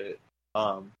patched it.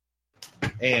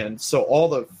 And so all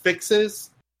the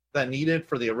fixes that needed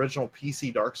for the original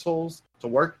PC Dark Souls to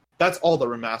work, that's all the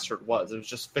remastered was. It was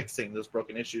just fixing those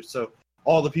broken issues. So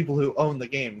all the people who own the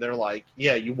game, they're like,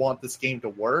 yeah, you want this game to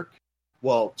work?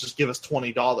 Well, just give us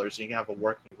 $20 and you can have a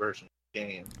working version of the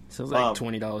game. So it's like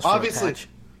 $20 for obviously, a patch.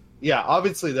 Yeah,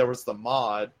 obviously there was the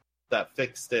mod that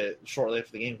fixed it shortly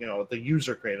after the game came out, the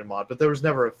user-created mod, but there was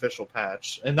never an official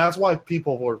patch. And that's why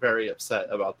people were very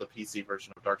upset about the PC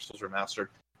version of Dark Souls Remastered.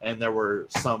 And there were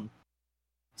some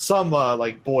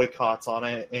like boycotts on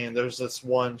it. And there's this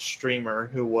one streamer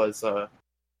who was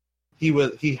he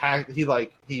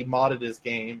modded his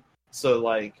game so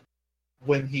like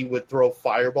when he would throw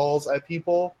fireballs at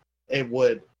people, it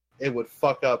would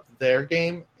fuck up their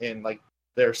game and like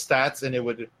their stats, and it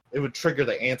would trigger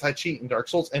the anti-cheat in Dark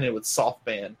Souls, and it would soft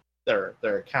ban their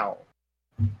account.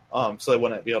 So they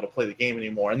wouldn't be able to play the game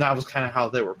anymore. And that was kind of how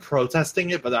they were protesting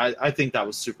it, but I think that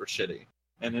was super shitty.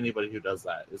 And anybody who does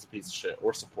that is a piece of shit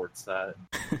or supports that.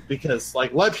 Because,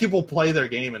 like, let people play their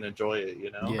game and enjoy it,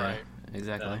 you know? Yeah, right?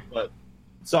 Exactly. Yeah, but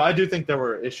so I do think there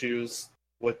were issues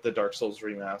with the Dark Souls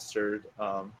Remastered.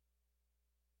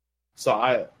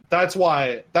 So that's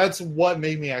what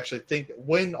made me actually think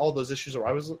when all those issues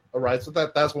arise with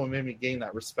that. That's what made me gain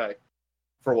that respect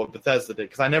for what Bethesda did,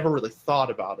 because I never really thought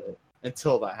about it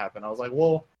until that happened. I was like,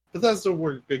 well, Bethesda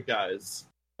were good guys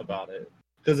about it.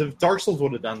 Because if Dark Souls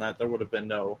would have done that, there would have been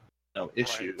no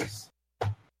issues.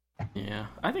 Yeah,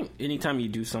 I think anytime you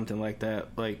do something like that,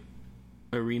 like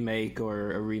a remake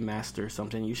or a remaster or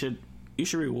something, you should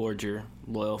reward your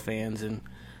loyal fans and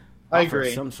I offer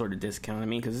agree. some sort of discount. I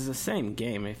mean, because it's the same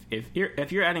game. If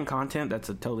you're adding content, that's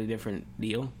a totally different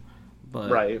deal.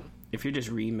 But Right. if you're just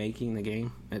remaking the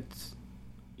game,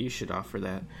 you should offer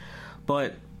that.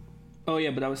 But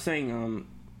but I was saying,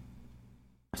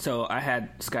 so I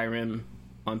had Skyrim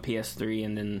on PS3,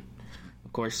 and then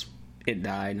of course it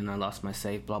died, and I lost my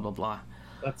save. Blah blah blah.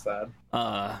 That's sad.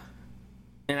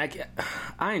 And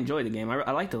I enjoyed the game.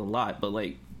 I liked it a lot, but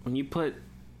like when you put,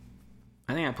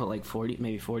 I think I put like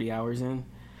 40 hours in.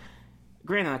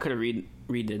 Granted, I could have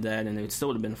redid that, and it still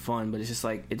would have been fun. But it's just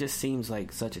like, it just seems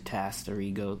like such a task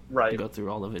to go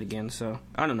through all of it again. So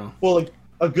I don't know. Well,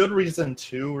 a good reason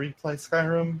to replay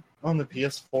Skyrim on the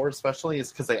PS4 especially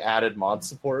is because they added mod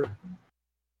support,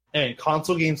 and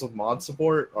console games with mod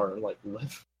support are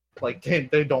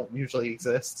they don't usually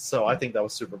exist. So I think that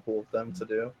was super cool of them to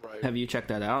do. Right. Have you checked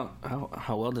that out?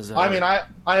 How well does that? I mean, I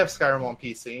have Skyrim on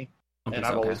PC, and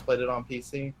I've okay. always played it on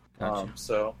PC. Gotcha.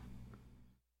 So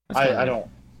That's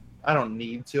I don't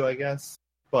need to, I guess.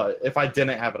 But if I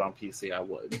didn't have it on PC, I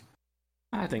would.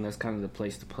 I think that's kind of the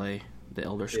place to play the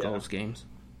Elder Scrolls games.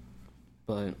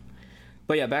 But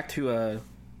yeah, back to the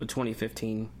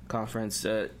 2015 conference.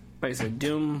 Like I said,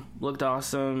 Doom looked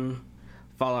awesome.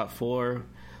 Fallout 4,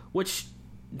 which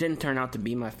didn't turn out to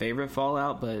be my favorite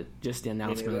Fallout, but just the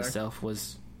announcement itself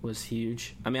was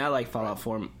huge. I mean, I like Fallout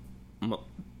 4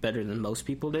 better than most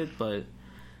people did, but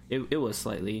it was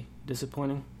slightly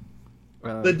disappointing.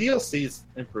 The DLCs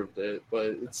improved it,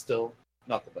 but it's still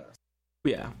not the best.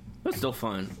 Yeah, but still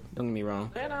fun. Don't get me wrong.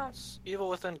 Did they announce Evil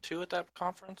Within 2 at that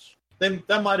conference?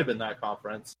 That might have been that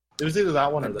conference. It was either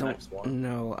that one or the next one.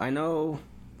 No, I know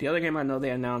the other game I know they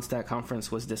announced at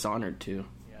conference was Dishonored 2.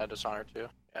 Yeah, Dishonored 2.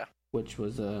 Yeah. Which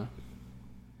was I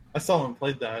still haven't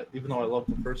played that, even though I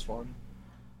loved the first one.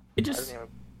 It I didn't even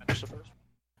finish the first one.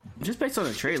 just based on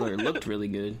the trailer, it looked really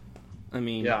good. I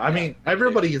mean,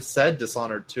 everybody has said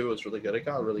Dishonored 2 was really good. It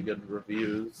got really good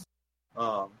reviews.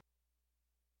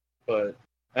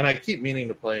 And I keep meaning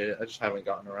to play it. I just haven't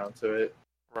gotten around to it.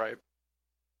 Right.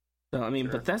 So I mean,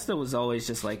 Sure. Bethesda was always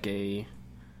just like an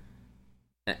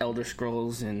Elder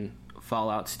Scrolls and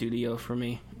Fallout studio for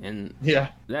me, and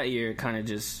that year kind of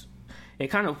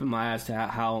opened my eyes to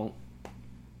how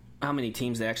many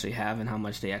teams they actually have and how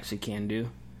much they actually can do.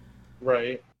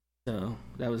 Right. So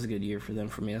that was a good year for them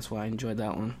for me. That's why I enjoyed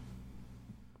that one.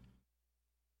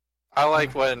 I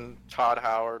like when Todd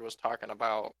Howard was talking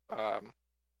about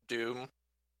Doom,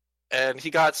 and he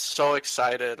got so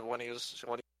excited when he was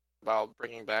about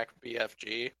bringing back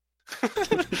BFG.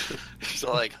 He's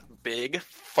like, big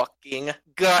fucking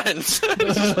guns.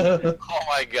 Oh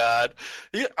my god.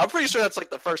 I'm pretty sure that's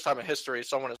like the first time in history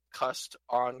someone has cussed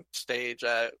on stage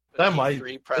at the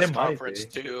E3 press conference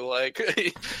too. Like,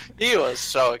 he was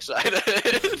so excited.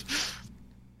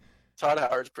 Todd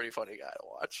Howard's a pretty funny guy to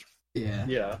watch. Yeah.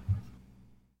 Yeah.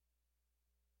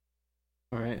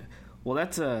 All right. Well,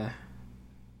 that's I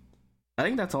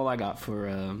think that's all I got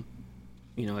for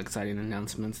exciting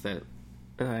announcements that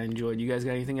I enjoyed. You guys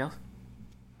got anything else?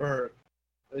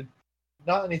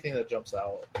 Not anything that jumps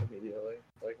out immediately.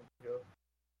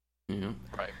 Yeah.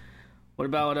 Right. What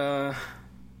about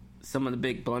some of the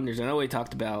big blunders? I know we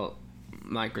talked about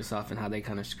Microsoft and how they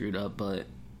kind of screwed up, but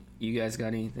you guys got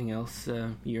anything else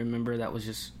you remember that was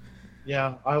just?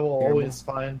 Yeah, I will always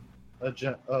find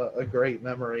a great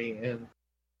memory in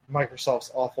Microsoft's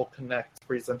awful Kinect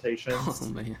presentations. Oh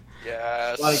man.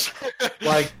 Yes.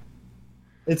 Like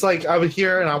it's like I would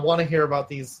hear and I want to hear about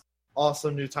these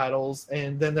awesome new titles,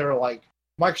 and then they're like,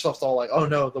 Microsoft's all like, oh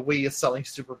no, the Wii is selling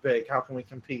super big, how can we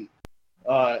compete?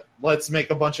 Let's make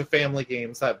a bunch of family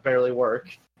games that barely work.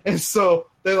 And so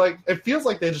they it feels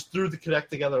like they just threw the Kinect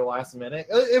together last minute.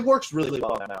 It works really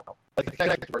well now. Like the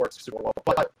Kinect works super well.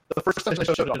 But the first time they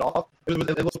showed it off, it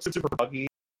looked super buggy,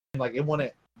 and it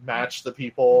wouldn't match the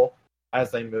people as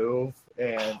they move.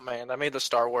 And oh, man, that made the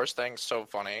Star Wars thing so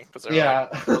funny because they're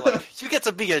like, you get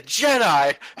to be a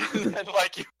Jedi, and then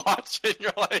you watch it, and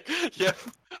you're like, yeah,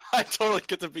 I totally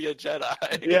get to be a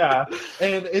Jedi. Yeah,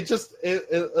 and it just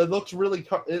it looks really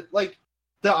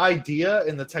the idea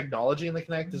and the technology in the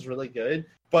Kinect is really good,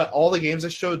 but all the games they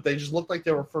showed, they just looked like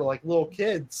they were for little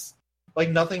kids,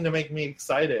 nothing to make me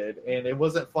excited, and it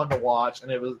wasn't fun to watch.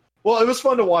 And it was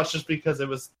fun to watch just because it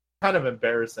was kind of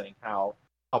embarrassing how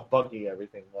buggy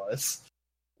everything was.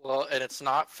 Well, and it's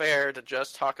not fair to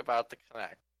just talk about the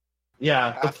Kinect.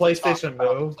 Yeah, the PlayStation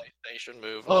Move. PlayStation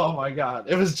Move. Oh my god,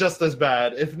 it was just as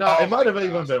bad. If not, it might have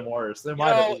even been worse. It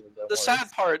might have even been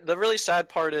worse. The really sad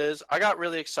part is, I got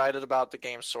really excited about the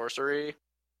game Sorcery.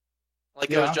 Like,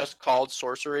 it was just called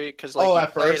Sorcery, because like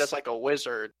you played as like a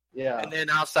wizard. Yeah. And they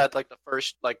announced that like the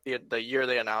first, like the year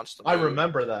they announced the move, I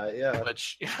remember that, yeah.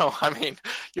 Which, I mean,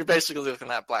 you're basically looking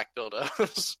at black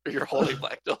dildos. Or you're holding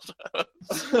black dildos.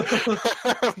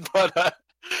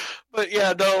 But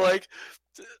yeah, no,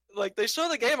 like they showed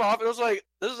the game off, and it was like,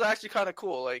 this is actually kind of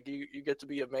cool. Like, you get to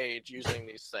be a mage using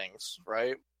these things,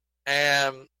 right?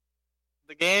 And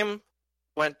the game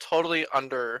went totally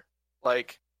under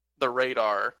like the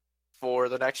radar for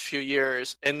the next few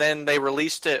years, and then they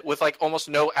released it with like almost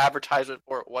no advertisement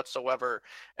for it whatsoever.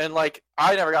 And like,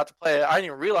 I never got to play it. I didn't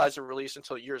even realize it released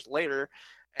until years later.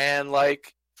 And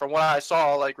like, from what I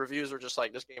saw, like, reviews were just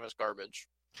like, this game is garbage.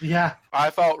 Yeah.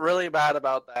 I felt really bad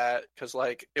about that, because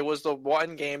like, it was the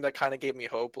one game that kind of gave me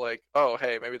hope, like, oh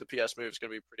hey, maybe the PS Move is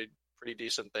gonna be pretty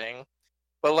decent thing.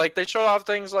 But like, they showed off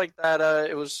things like that.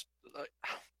 It was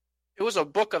a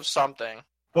book of something.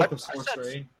 Book of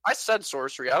Sorcery. I said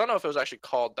Sorcery. I don't know if it was actually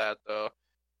called that though.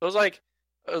 It was like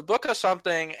a book of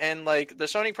something, and like the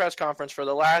Sony press conference for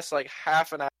the last like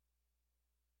half an hour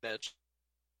and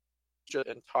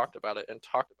talked about it. And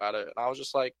I was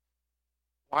just like,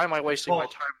 why am I wasting my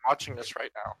time watching this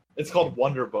right now? It's called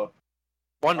Wonder Book.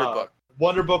 Wonder Book.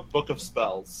 Wonder Book, Book of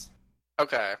Spells.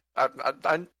 Okay,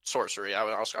 I'm Sorcery. I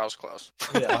was close.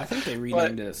 Yeah, I think they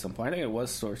renamed it at some point. I think it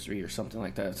was Sorcery or something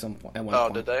like that at some point. At one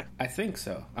point. Did they? I think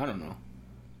so. I don't know.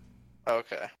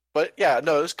 Okay, but yeah,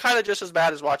 no, it was kind of just as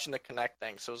bad as watching the Kinect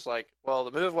thing. So it was like, well,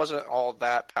 the move wasn't all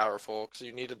that powerful, because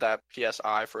you needed that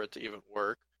PSI for it to even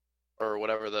work, or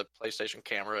whatever the PlayStation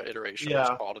camera iteration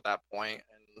was called at that point.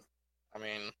 And I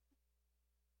mean,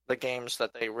 the games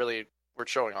that they really were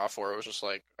showing off for, it was just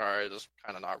like, all right, this is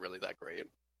kind of not really that great.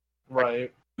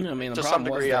 Right. I mean, to some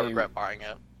degree, I regret buying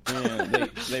it. Yeah,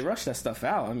 they rushed that stuff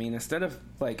out. I mean, instead of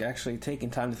like actually taking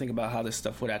time to think about how this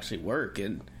stuff would actually work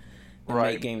and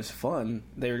make games fun,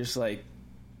 they were just like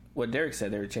what Derek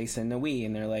said. They were chasing the Wii,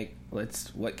 and they're like,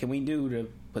 what can we do to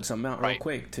put something out real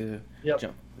quick to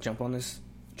jump on this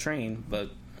train?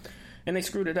 And they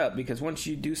screwed it up, because once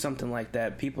you do something like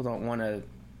that, people don't want to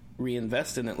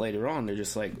reinvest in it later on. They're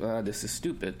just like, this is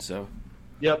stupid. So.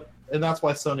 Yep. And that's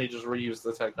why Sony just reused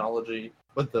the technology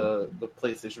with the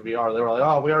PlayStation VR. They were like,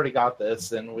 oh, we already got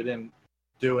this, and we didn't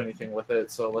do anything with it,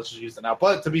 so let's just use it now.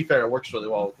 But to be fair, it works really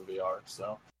well with the VR,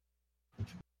 so.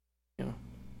 Yeah.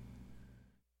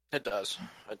 It does.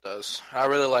 I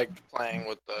really like playing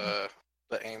with the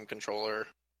aim controller.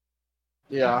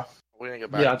 Yeah. We didn't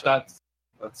get back to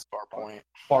that's Farpoint.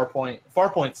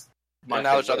 Farpoint's and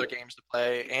now there's other games to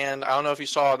play. And I don't know if you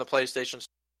saw on the PlayStation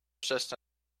system,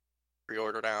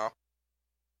 pre-order now,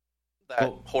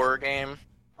 that horror game.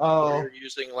 Oh, where you're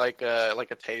using like a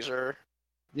taser.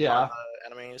 Yeah. On the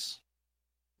enemies.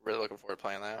 Really looking forward to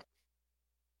playing that.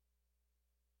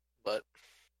 But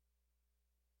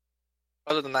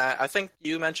other than that, I think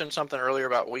you mentioned something earlier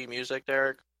about Wii Music,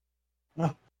 Derek.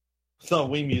 So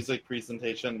Wii Music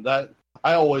presentation, that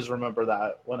I always remember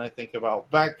that when I think about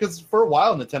back, because for a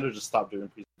while Nintendo just stopped doing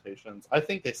presentations. I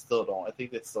think they still don't. I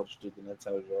think they still should do the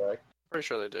Nintendo Direct. Pretty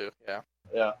sure they do. Yeah.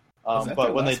 Yeah.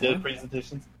 But when they did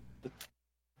presentations,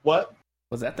 what?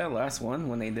 Was that last one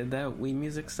when they did that Wii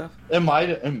Music stuff? It might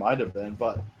have been,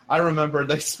 but I remember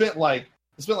they spent like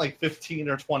 15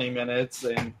 or 20 minutes,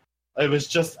 and it was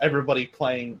just everybody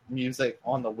playing music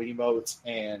on the Wiimotes,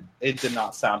 and it did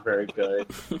not sound very good,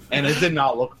 and it did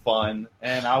not look fun,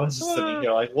 and I was just sitting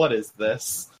here like, what is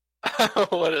this?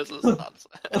 What is this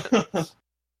nonsense?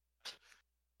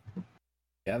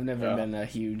 Yeah, I've never been a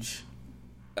huge...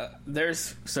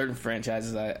 there's certain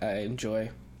franchises I enjoy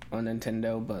on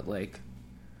Nintendo, but like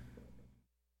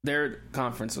their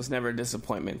conference was never a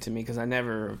disappointment to me, because I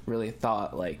never really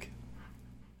thought like,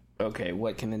 okay,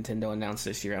 what can Nintendo announce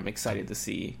this year? I'm excited to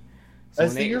see. So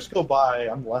as the years go by,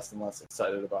 I'm less and less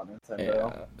excited about Nintendo.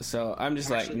 Yeah, so I'm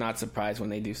just like not surprised when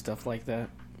they do stuff like that.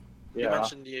 You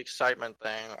mentioned the excitement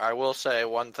thing. I will say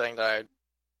one thing that I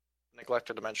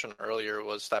neglected to mention earlier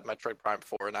was that Metroid Prime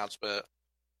 4 announcement.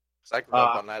 Because I grew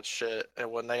up on that shit,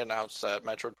 and when they announced that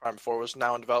Metroid Prime 4 was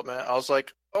now in development, I was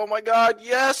like, oh my god,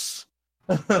 yes!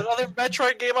 Another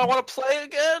Metroid game I want to play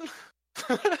again!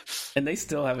 And they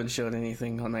still haven't shown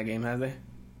anything on that game, have they?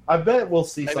 I bet we'll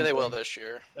see Maybe something. They will this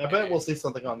year. I bet we'll see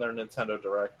something on their Nintendo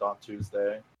Direct on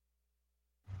Tuesday.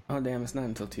 Oh, damn, it's not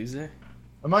until Tuesday?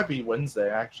 It might be Wednesday,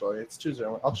 actually. It's Tuesday.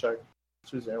 I'll check.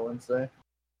 Tuesday or Wednesday.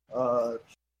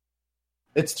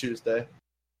 It's Tuesday.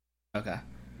 Okay.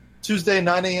 Tuesday,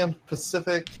 9 a.m.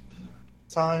 Pacific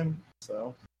time.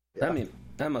 So Yeah. I mean,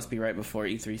 that must be right before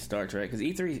E3 starts, right? Because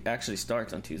E3 actually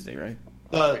starts on Tuesday, right?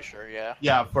 Pretty sure, yeah.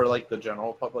 Yeah, for like the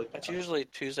general public. It's usually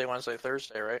Tuesday, Wednesday,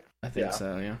 Thursday, right? I think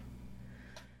so, yeah.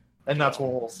 And that's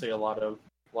when we'll see a lot of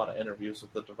interviews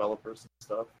with the developers and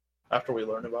stuff after we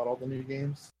learn about all the new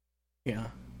games. Yeah.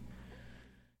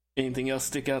 Anything else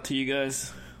stick out to you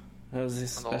guys? That was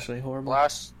especially horrible.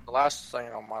 The last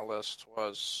thing on my list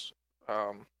was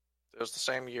it was the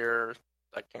same year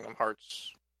that Kingdom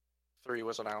Hearts 3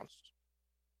 was announced.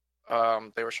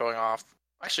 They were showing off.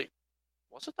 Actually,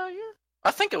 was it that year?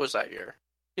 I think it was that year.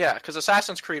 Yeah, because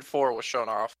Assassin's Creed 4 was shown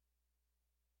off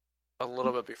a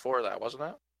little bit before that, wasn't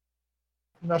it?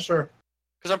 I'm not sure.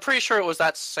 Because I'm pretty sure it was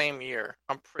that same year.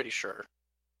 I'm pretty sure.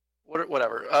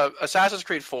 Whatever. Assassin's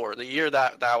Creed 4, the year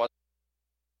that was.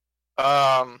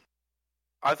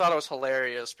 I thought it was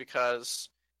hilarious because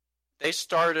they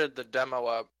started the demo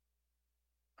up.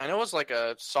 I know it was like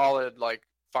a solid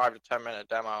 5 to 10 minute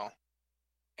demo,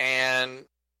 and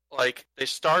they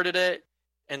started it,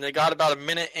 and they got about a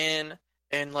minute in,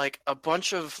 and a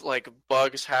bunch of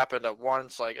bugs happened at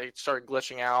once. It started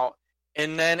glitching out,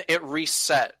 and then it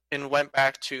reset and went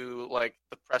back to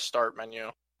the press start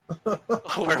menu.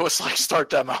 Where it was start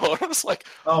demo. I was like,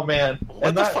 oh man,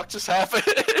 what the fuck just happened?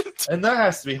 And that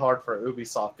has to be hard for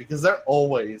Ubisoft because they're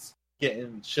always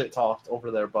getting shit talked over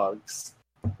their bugs.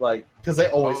 Because they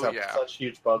always have such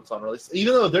huge bugs on release.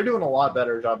 Even though they're doing a lot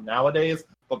better job nowadays,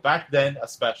 but back then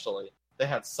especially, they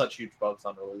had such huge bugs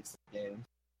on release of the game.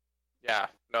 Yeah,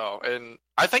 no, and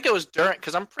I think it was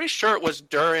because I'm pretty sure it was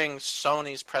during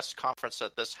Sony's press conference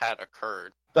that this had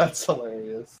occurred. That's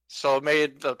hilarious. So it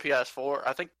made the PS4,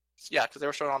 I think, yeah, because they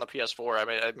were showing on the PS4.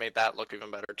 It made that look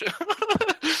even better too.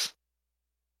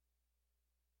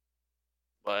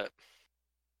 But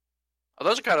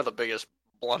those are kind of the biggest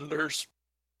blunders.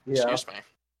 Yeah. Excuse me.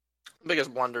 The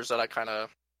biggest blunders that I kind of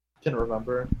can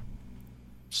remember.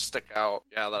 Stick out,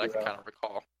 yeah, that I can kind of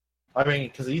recall. I mean,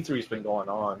 because E3's been going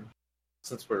on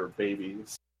since we were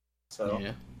babies, so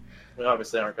we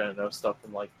obviously aren't going to know stuff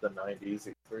from the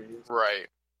 90s E3s. Right.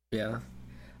 Yeah.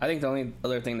 I think the only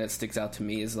other thing that sticks out to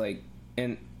me is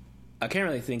and I can't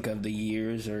really think of the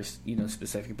years or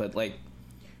specific, but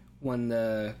when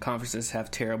the conferences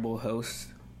have terrible hosts,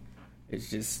 it's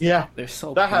just they're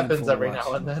so that happens every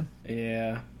now and then.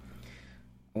 Yeah,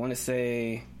 I want to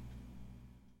say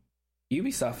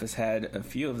Ubisoft has had a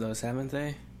few of those, haven't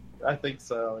they? I think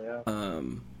so. Yeah.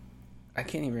 I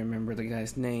can't even remember the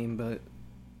guy's name, but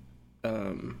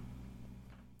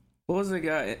what was the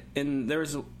guy? And there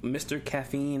was Mr.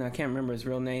 Caffeine. I can't remember his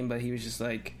real name, but he was just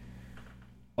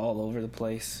all over the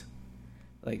place.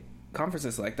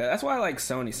 Conferences like that. That's why I like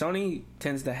Sony. Sony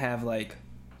tends to have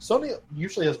Sony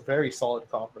usually has very solid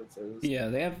conferences. Yeah,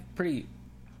 they have pretty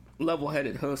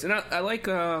level-headed hosts, and I like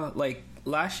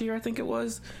last year I think it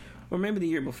was, or maybe the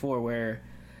year before, where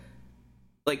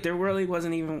there really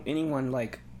wasn't even anyone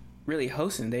really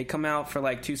hosting. They come out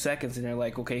for 2 seconds and they're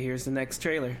like, okay, here's the next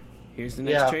trailer. Here's the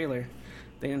next trailer.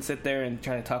 They didn't sit there and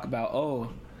try to talk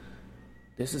about,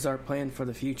 this is our plan for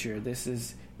the future. This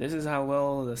is how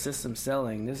well the system's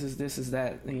selling. This is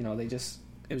that.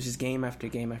 It was just game after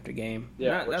game after game.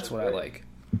 Yeah, that's what great. I like.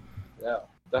 Yeah,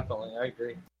 definitely, I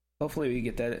agree. Hopefully we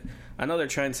get that. I know they're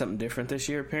trying something different this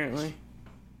year, apparently.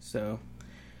 So,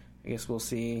 I guess we'll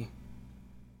see.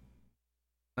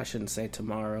 I shouldn't say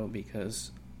tomorrow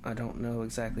because I don't know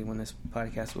exactly when this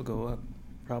podcast will go up.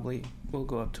 Probably will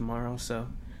go up tomorrow. So,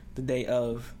 the day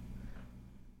of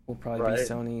will probably be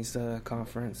Sony's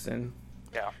conference, and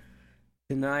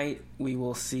tonight we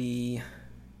will see.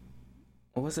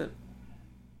 What was it?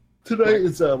 Today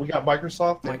is we got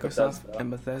Microsoft and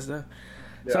Bethesda.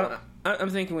 Yeah. So I'm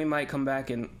thinking we might come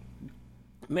back and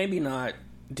maybe not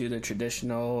do the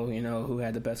traditional, who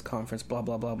had the best conference, blah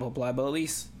blah blah blah blah, but at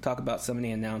least talk about some of the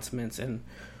announcements and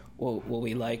what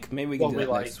we like. Maybe we can do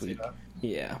that next week.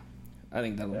 Yeah, I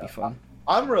think that'll be fun.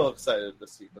 I'm real excited to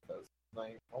see Bethesda.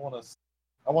 I want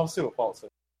to see what Fallout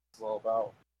 6 is all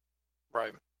about.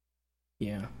 Right.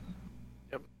 Yeah.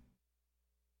 Yep.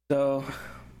 So,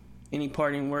 any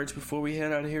parting words before we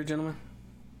head out of here, gentlemen?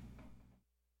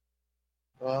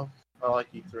 Well, I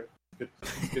like E3.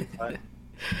 Good time.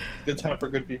 Good time for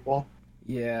good people.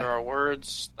 Yeah. There are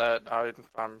words that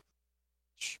I'm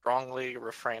strongly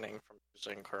refraining from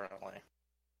using currently.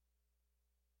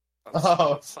 That's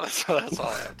all I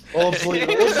have to We'll just leave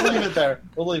it there.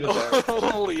 We'll leave it there.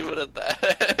 We'll leave it at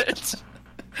that.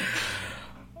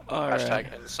 All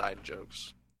right. Inside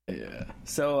jokes. Yeah.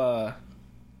 So,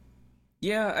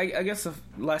 I guess the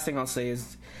last thing I'll say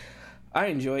is I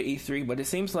enjoy E3, but it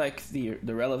seems like the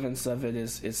relevance of it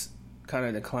is kind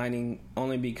of declining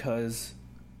only because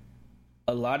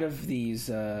a lot of these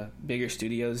bigger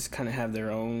studios kind of have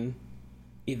their own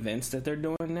events that they're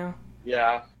doing now.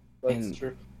 Yeah, that's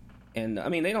true. And I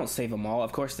mean, they don't save them all.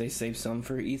 Of course, they save some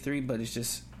for E3, but it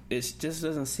just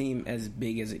doesn't seem as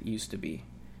big as it used to be.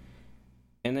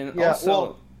 And then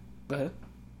also, go ahead.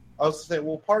 I was saying,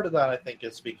 well, part of that I think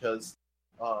is because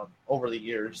over the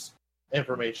years,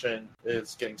 information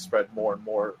is getting spread more and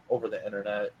more over the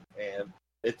internet,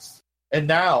 and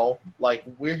now, like,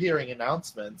 we're hearing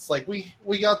announcements. Like, we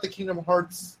got the Kingdom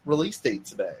Hearts release date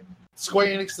today.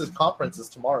 Square Enix's conference is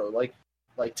tomorrow.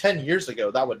 Like 10 years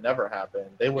ago, that would never happen.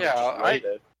 They would have just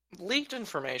waited. Leaked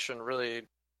information really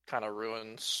kind of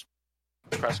ruins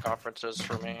press conferences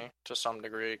for me to some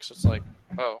degree, because it's like,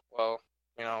 oh, well,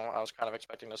 I was kind of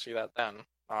expecting to see that then.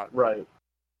 Right.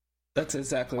 That's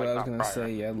exactly what I was going to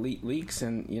say. Yeah, leaks,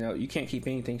 and you can't keep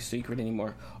anything secret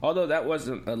anymore. Although that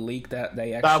wasn't a leak that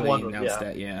they actually announced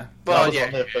that. Yeah. Well, that was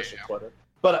on the official Twitter.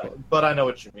 But I know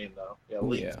what you mean though. Yeah,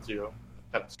 leaks do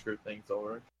kind of screw things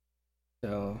over.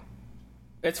 So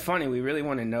it's funny. We really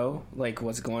want to know like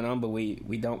what's going on, but we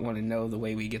don't want to know the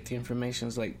way we get the information.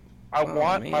 It's like, I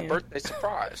want my birthday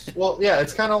surprise. Well, yeah,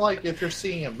 it's kind of like if you're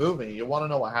seeing a movie, you want to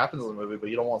know what happens in the movie, but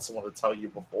you don't want someone to tell you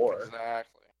before.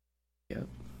 Exactly. Yep.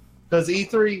 Because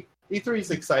E3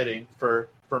 is exciting for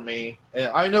me, and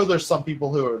I know there's some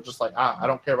people who are just like, I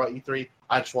don't care about E3.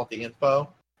 I just want the info.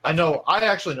 I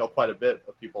actually know quite a bit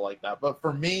of people like that, but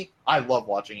for me, I love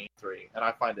watching E3, and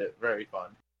I find it very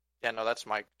fun. Yeah, no, that's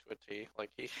Mike to a T. Like,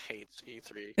 he hates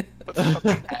E3 with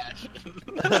fucking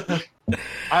passion.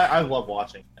 I love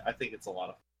watching it. I think it's a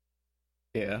lot of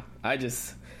Yeah, fun.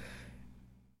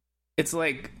 it's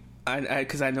like,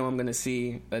 because I know I'm going to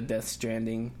see a Death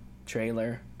Stranding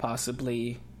trailer,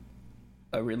 possibly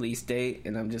a release date,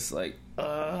 and I'm just like,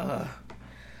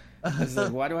 it's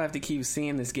like, why do I have to keep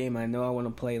seeing this game I know I want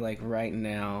to play like right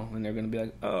now, and they're going to be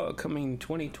like, oh, coming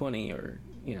 2020 or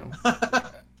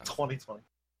 2020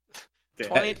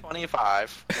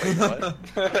 2025. Wait, what?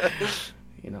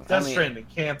 Death Stranding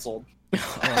canceled.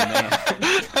 Oh man,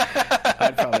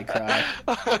 I'd probably cry.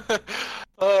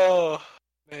 Oh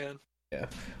man. Yeah,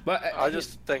 but I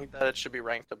just think that it should be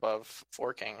ranked above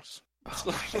Four Kings.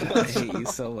 I hate you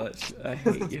so much. I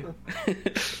hate you.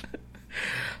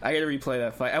 I gotta replay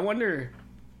that fight. I wonder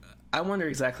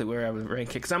exactly where I would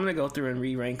rank it, because I'm gonna go through and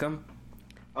re-rank them.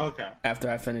 Okay. After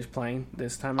I finish playing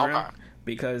this time around,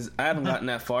 because I haven't gotten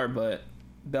that far, but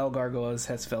Bell Gargoyles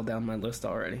has fell down my list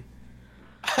already.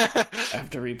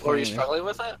 After replaying. Were you struggling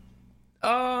with it?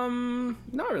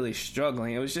 Not really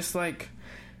struggling. It was just like,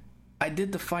 I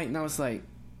did the fight and I was like,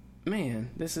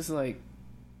 man, this is like,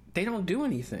 they don't do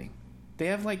anything. They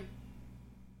have like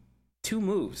 2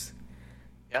 moves.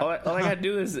 Yeah. All I gotta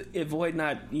do is avoid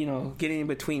not, getting in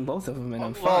between both of them, and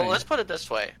I'm fine. Well, let's put it this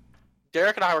way.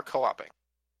 Derek and I were co-oping.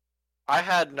 I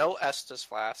had no Estus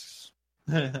flasks,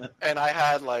 and I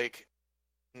had like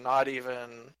not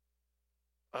even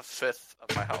a fifth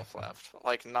of my health left.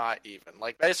 Like, not even.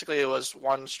 Like, basically it was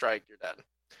one strike, you're dead.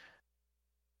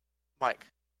 Mike,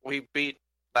 we beat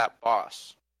that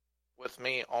boss with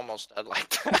me almost dead like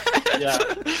that.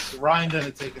 Yeah, Ryan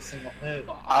didn't take a single hit.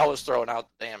 I was throwing out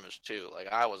the damage too. Like,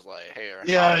 I was like, "Here,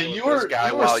 yeah, you were you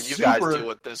guys do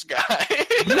with this guy."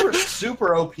 You were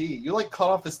super OP. You like cut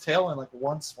off his tail in like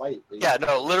one swipe. Basically. Yeah,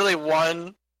 no, literally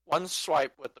one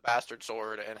swipe with the bastard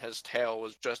sword, and his tail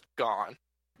was just gone.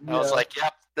 Yeah. I was like,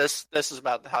 "Yep, this is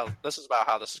about how this is going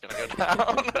to go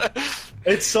down."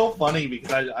 It's so funny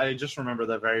because I just remember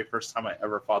the very first time I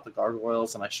ever fought the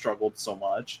gargoyles, and I struggled so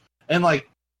much. And like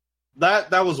that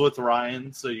was with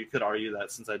Ryan, so you could argue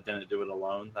that since I didn't do it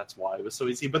alone, that's why it was so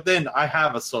easy. But then I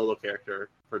have a solo character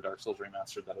for Dark Souls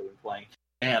Remastered that I've been playing,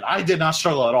 and I did not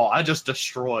struggle at all. I just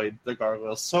destroyed the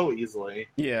gargoyles so easily.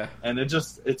 Yeah. And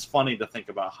it's funny to think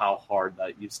about how hard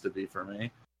that used to be for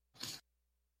me.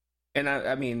 And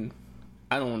I mean,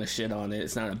 I don't want to shit on it.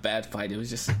 It's not a bad fight. It was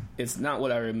just, it's not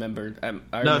what I remembered.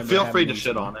 No, feel free to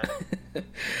shit on it.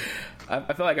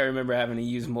 I feel like I remember having to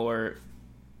use more,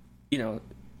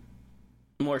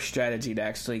 more strategy to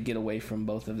actually get away from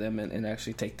both of them and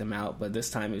actually take them out. But this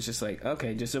time it's just like,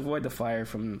 okay, just avoid the fire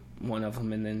from one of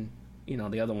them, and then,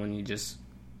 the other one you just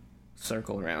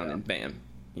circle around and bam,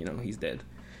 he's dead.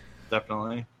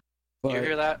 Definitely. But, you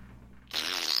hear that?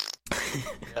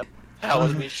 Yep. That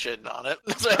was me shitting on it.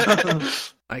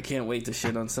 I can't wait to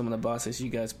shit on some of the bosses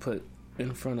you guys put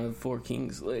in front of Four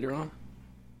Kings later on.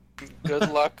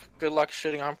 Good luck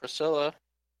shitting on Priscilla.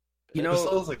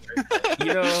 Priscilla's a great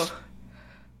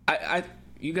I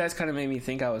you guys kind of made me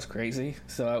think I was crazy.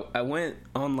 So I went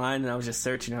online and I was just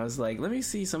searching. I was like, let me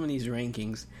see some of these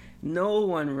rankings. No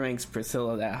one ranks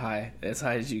Priscilla that high, as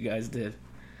high as you guys did.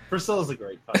 Priscilla's a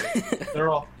great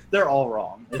fighter. They're all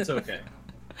wrong. It's okay.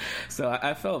 So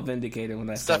I felt vindicated when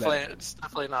I said that. It's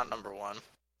definitely not number one.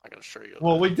 I can assure you.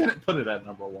 Well, we didn't put it at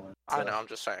number one. So. I know. I'm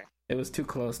just saying. It was too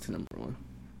close to number one.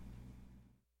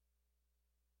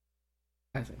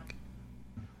 I think.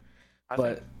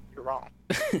 But you're wrong.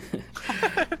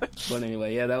 But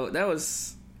anyway, yeah, that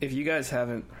was. If you guys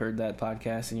haven't heard that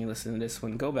podcast and you listen to this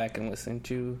one, go back and listen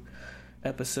to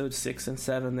episodes 6 and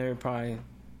 7. They're probably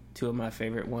two of my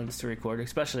favorite ones to record,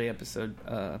 especially episode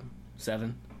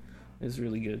 7 is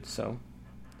really good. So,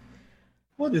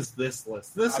 what is this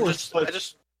list? This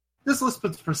list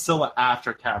puts Priscilla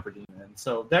after Capra Demon,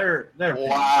 so their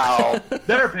wow,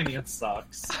 their opinion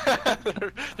sucks.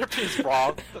 their opinion's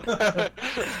wrong.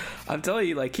 I'm telling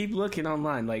you, like, keep looking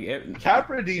online. Like,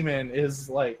 Capra Demon is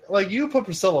like you put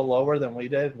Priscilla lower than we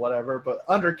did, whatever. But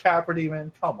under Capra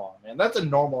Demon, come on, man, that's a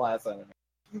normal ass enemy.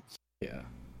 Yeah.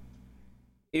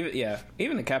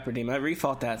 Even the Capra Demon, I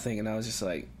refought that thing, and I was just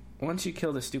like, once you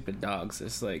kill the stupid dogs,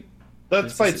 it's like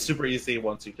that fight's super easy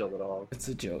once you kill the dog. It's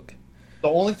a joke. The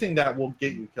only thing that will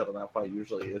get you killed in that fight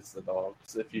usually is the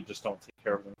dogs, if you just don't take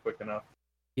care of them quick enough.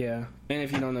 Yeah, and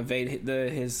if you don't evade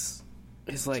his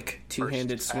like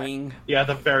two-handed swing. Yeah,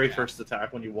 the very first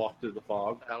attack when you walk through the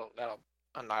fog. That'll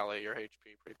annihilate your HP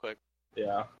pretty quick.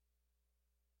 Yeah.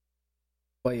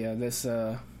 But yeah, this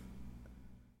I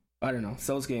don't know.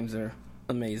 Souls games are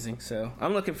amazing, so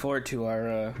I'm looking forward to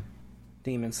our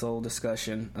Demon Soul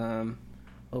discussion.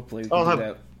 Hopefully we can do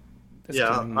that.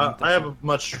 I have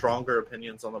much stronger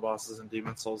opinions on the bosses in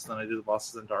Demon Souls than I do the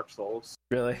bosses in Dark Souls.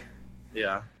 Really?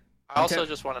 Yeah. I also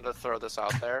just wanted to throw this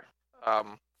out there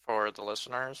for the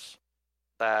listeners,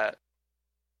 that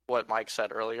what Mike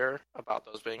said earlier about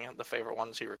those being the favorite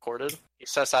ones he recorded, he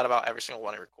says that about every single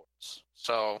one he records.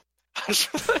 So I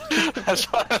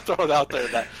just want to throw it out there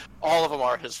that all of them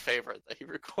are his favorite that he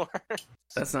records.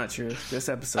 That's not true. This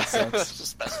episode sucks.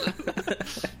 Just messing.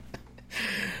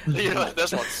 You know,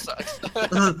 this one sucks.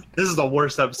 This is the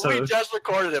worst episode. We just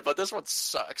recorded it, but this one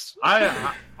sucks.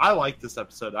 I like this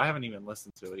episode. I haven't even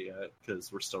listened to it yet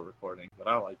because we're still recording, but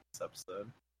I like this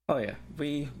episode. Oh yeah,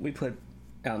 we put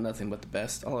out nothing but the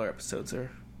best. All our episodes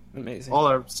are amazing. All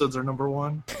our episodes are number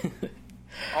one.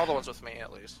 All the ones with me,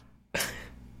 at least.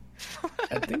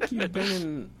 I think you've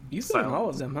been in all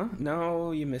of them, huh?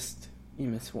 No, you missed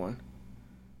one.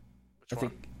 Which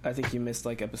one? I think you missed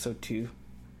like episode 2.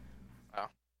 Oh,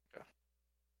 okay.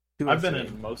 I've been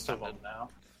in most of them now.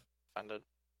 Offended.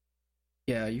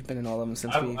 Yeah, you've been in all of them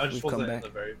since we've come back.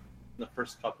 The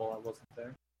first couple, I wasn't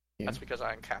there. Yeah. That's because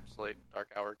I encapsulate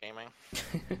Dark Hour gaming.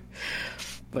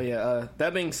 But yeah,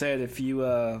 that being said, if you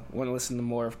want to listen to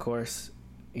more, of course,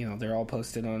 you know, they're all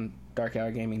posted on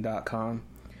darkhourgaming.com.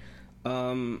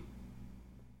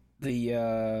 The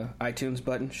iTunes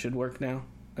button should work now.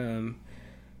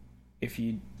 If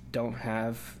you don't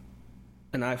have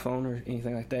an iPhone or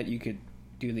anything like that, you could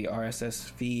do the RSS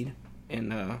feed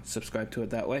and subscribe to it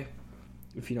that way.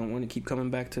 If you don't want to keep coming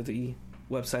back to the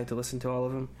website to listen to all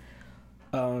of them,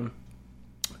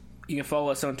 you can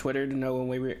follow us on Twitter to know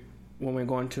when we're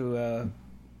going to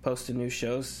post the new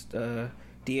shows.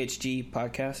 DHG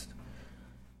podcast,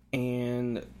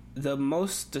 and the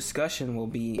most discussion will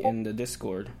be in the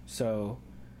Discord. So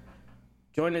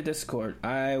join the Discord.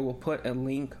 I will put a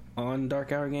link on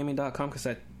darkhourgaming.com because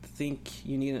I think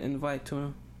you need an invite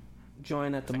to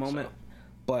join at the moment. So.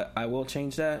 But I will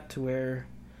change that to where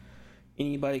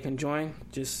anybody can join.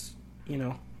 Just, you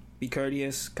know, be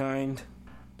courteous, kind.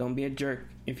 Don't be a jerk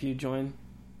if you join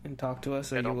and talk to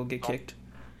us, or you will get kicked.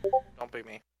 Don't be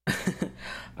me.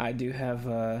 I do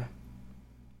have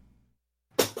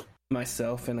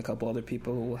myself and a couple other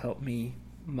people who will help me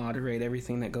moderate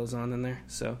everything that goes on in there.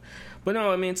 So, but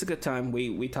no, I mean, it's a good time.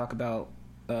 We talk about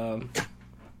a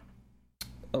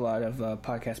lot of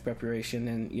podcast preparation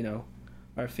and, you know,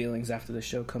 our feelings after the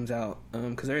show comes out,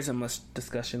 because there isn't much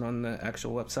discussion on the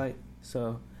actual website.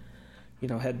 So, you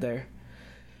know, head there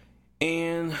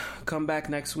and come back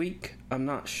next week. I'm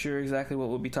not sure exactly what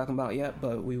we'll be talking about yet,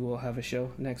 but we will have a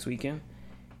show next weekend,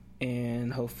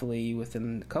 and hopefully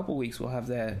within a couple weeks we'll have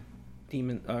that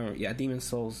Demon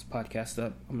Souls podcast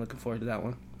up. I'm looking forward to that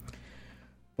one.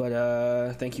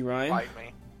 But thank you, Ryan. Fight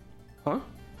me. Huh?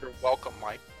 You're welcome,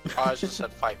 Mike. I just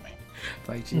said fight me.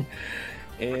 Fight you.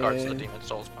 In regards to the Demon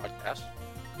Souls podcast.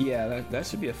 Yeah, that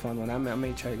should be a fun one. I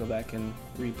may try to go back and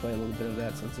replay a little bit of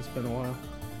that since it's been a while.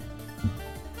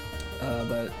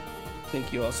 But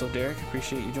thank you also, Derek.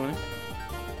 Appreciate you joining.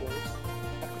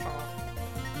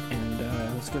 And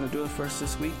that's going to do it for us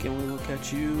this week, and we will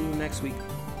catch you next week.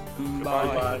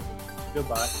 Bye.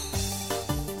 Goodbye.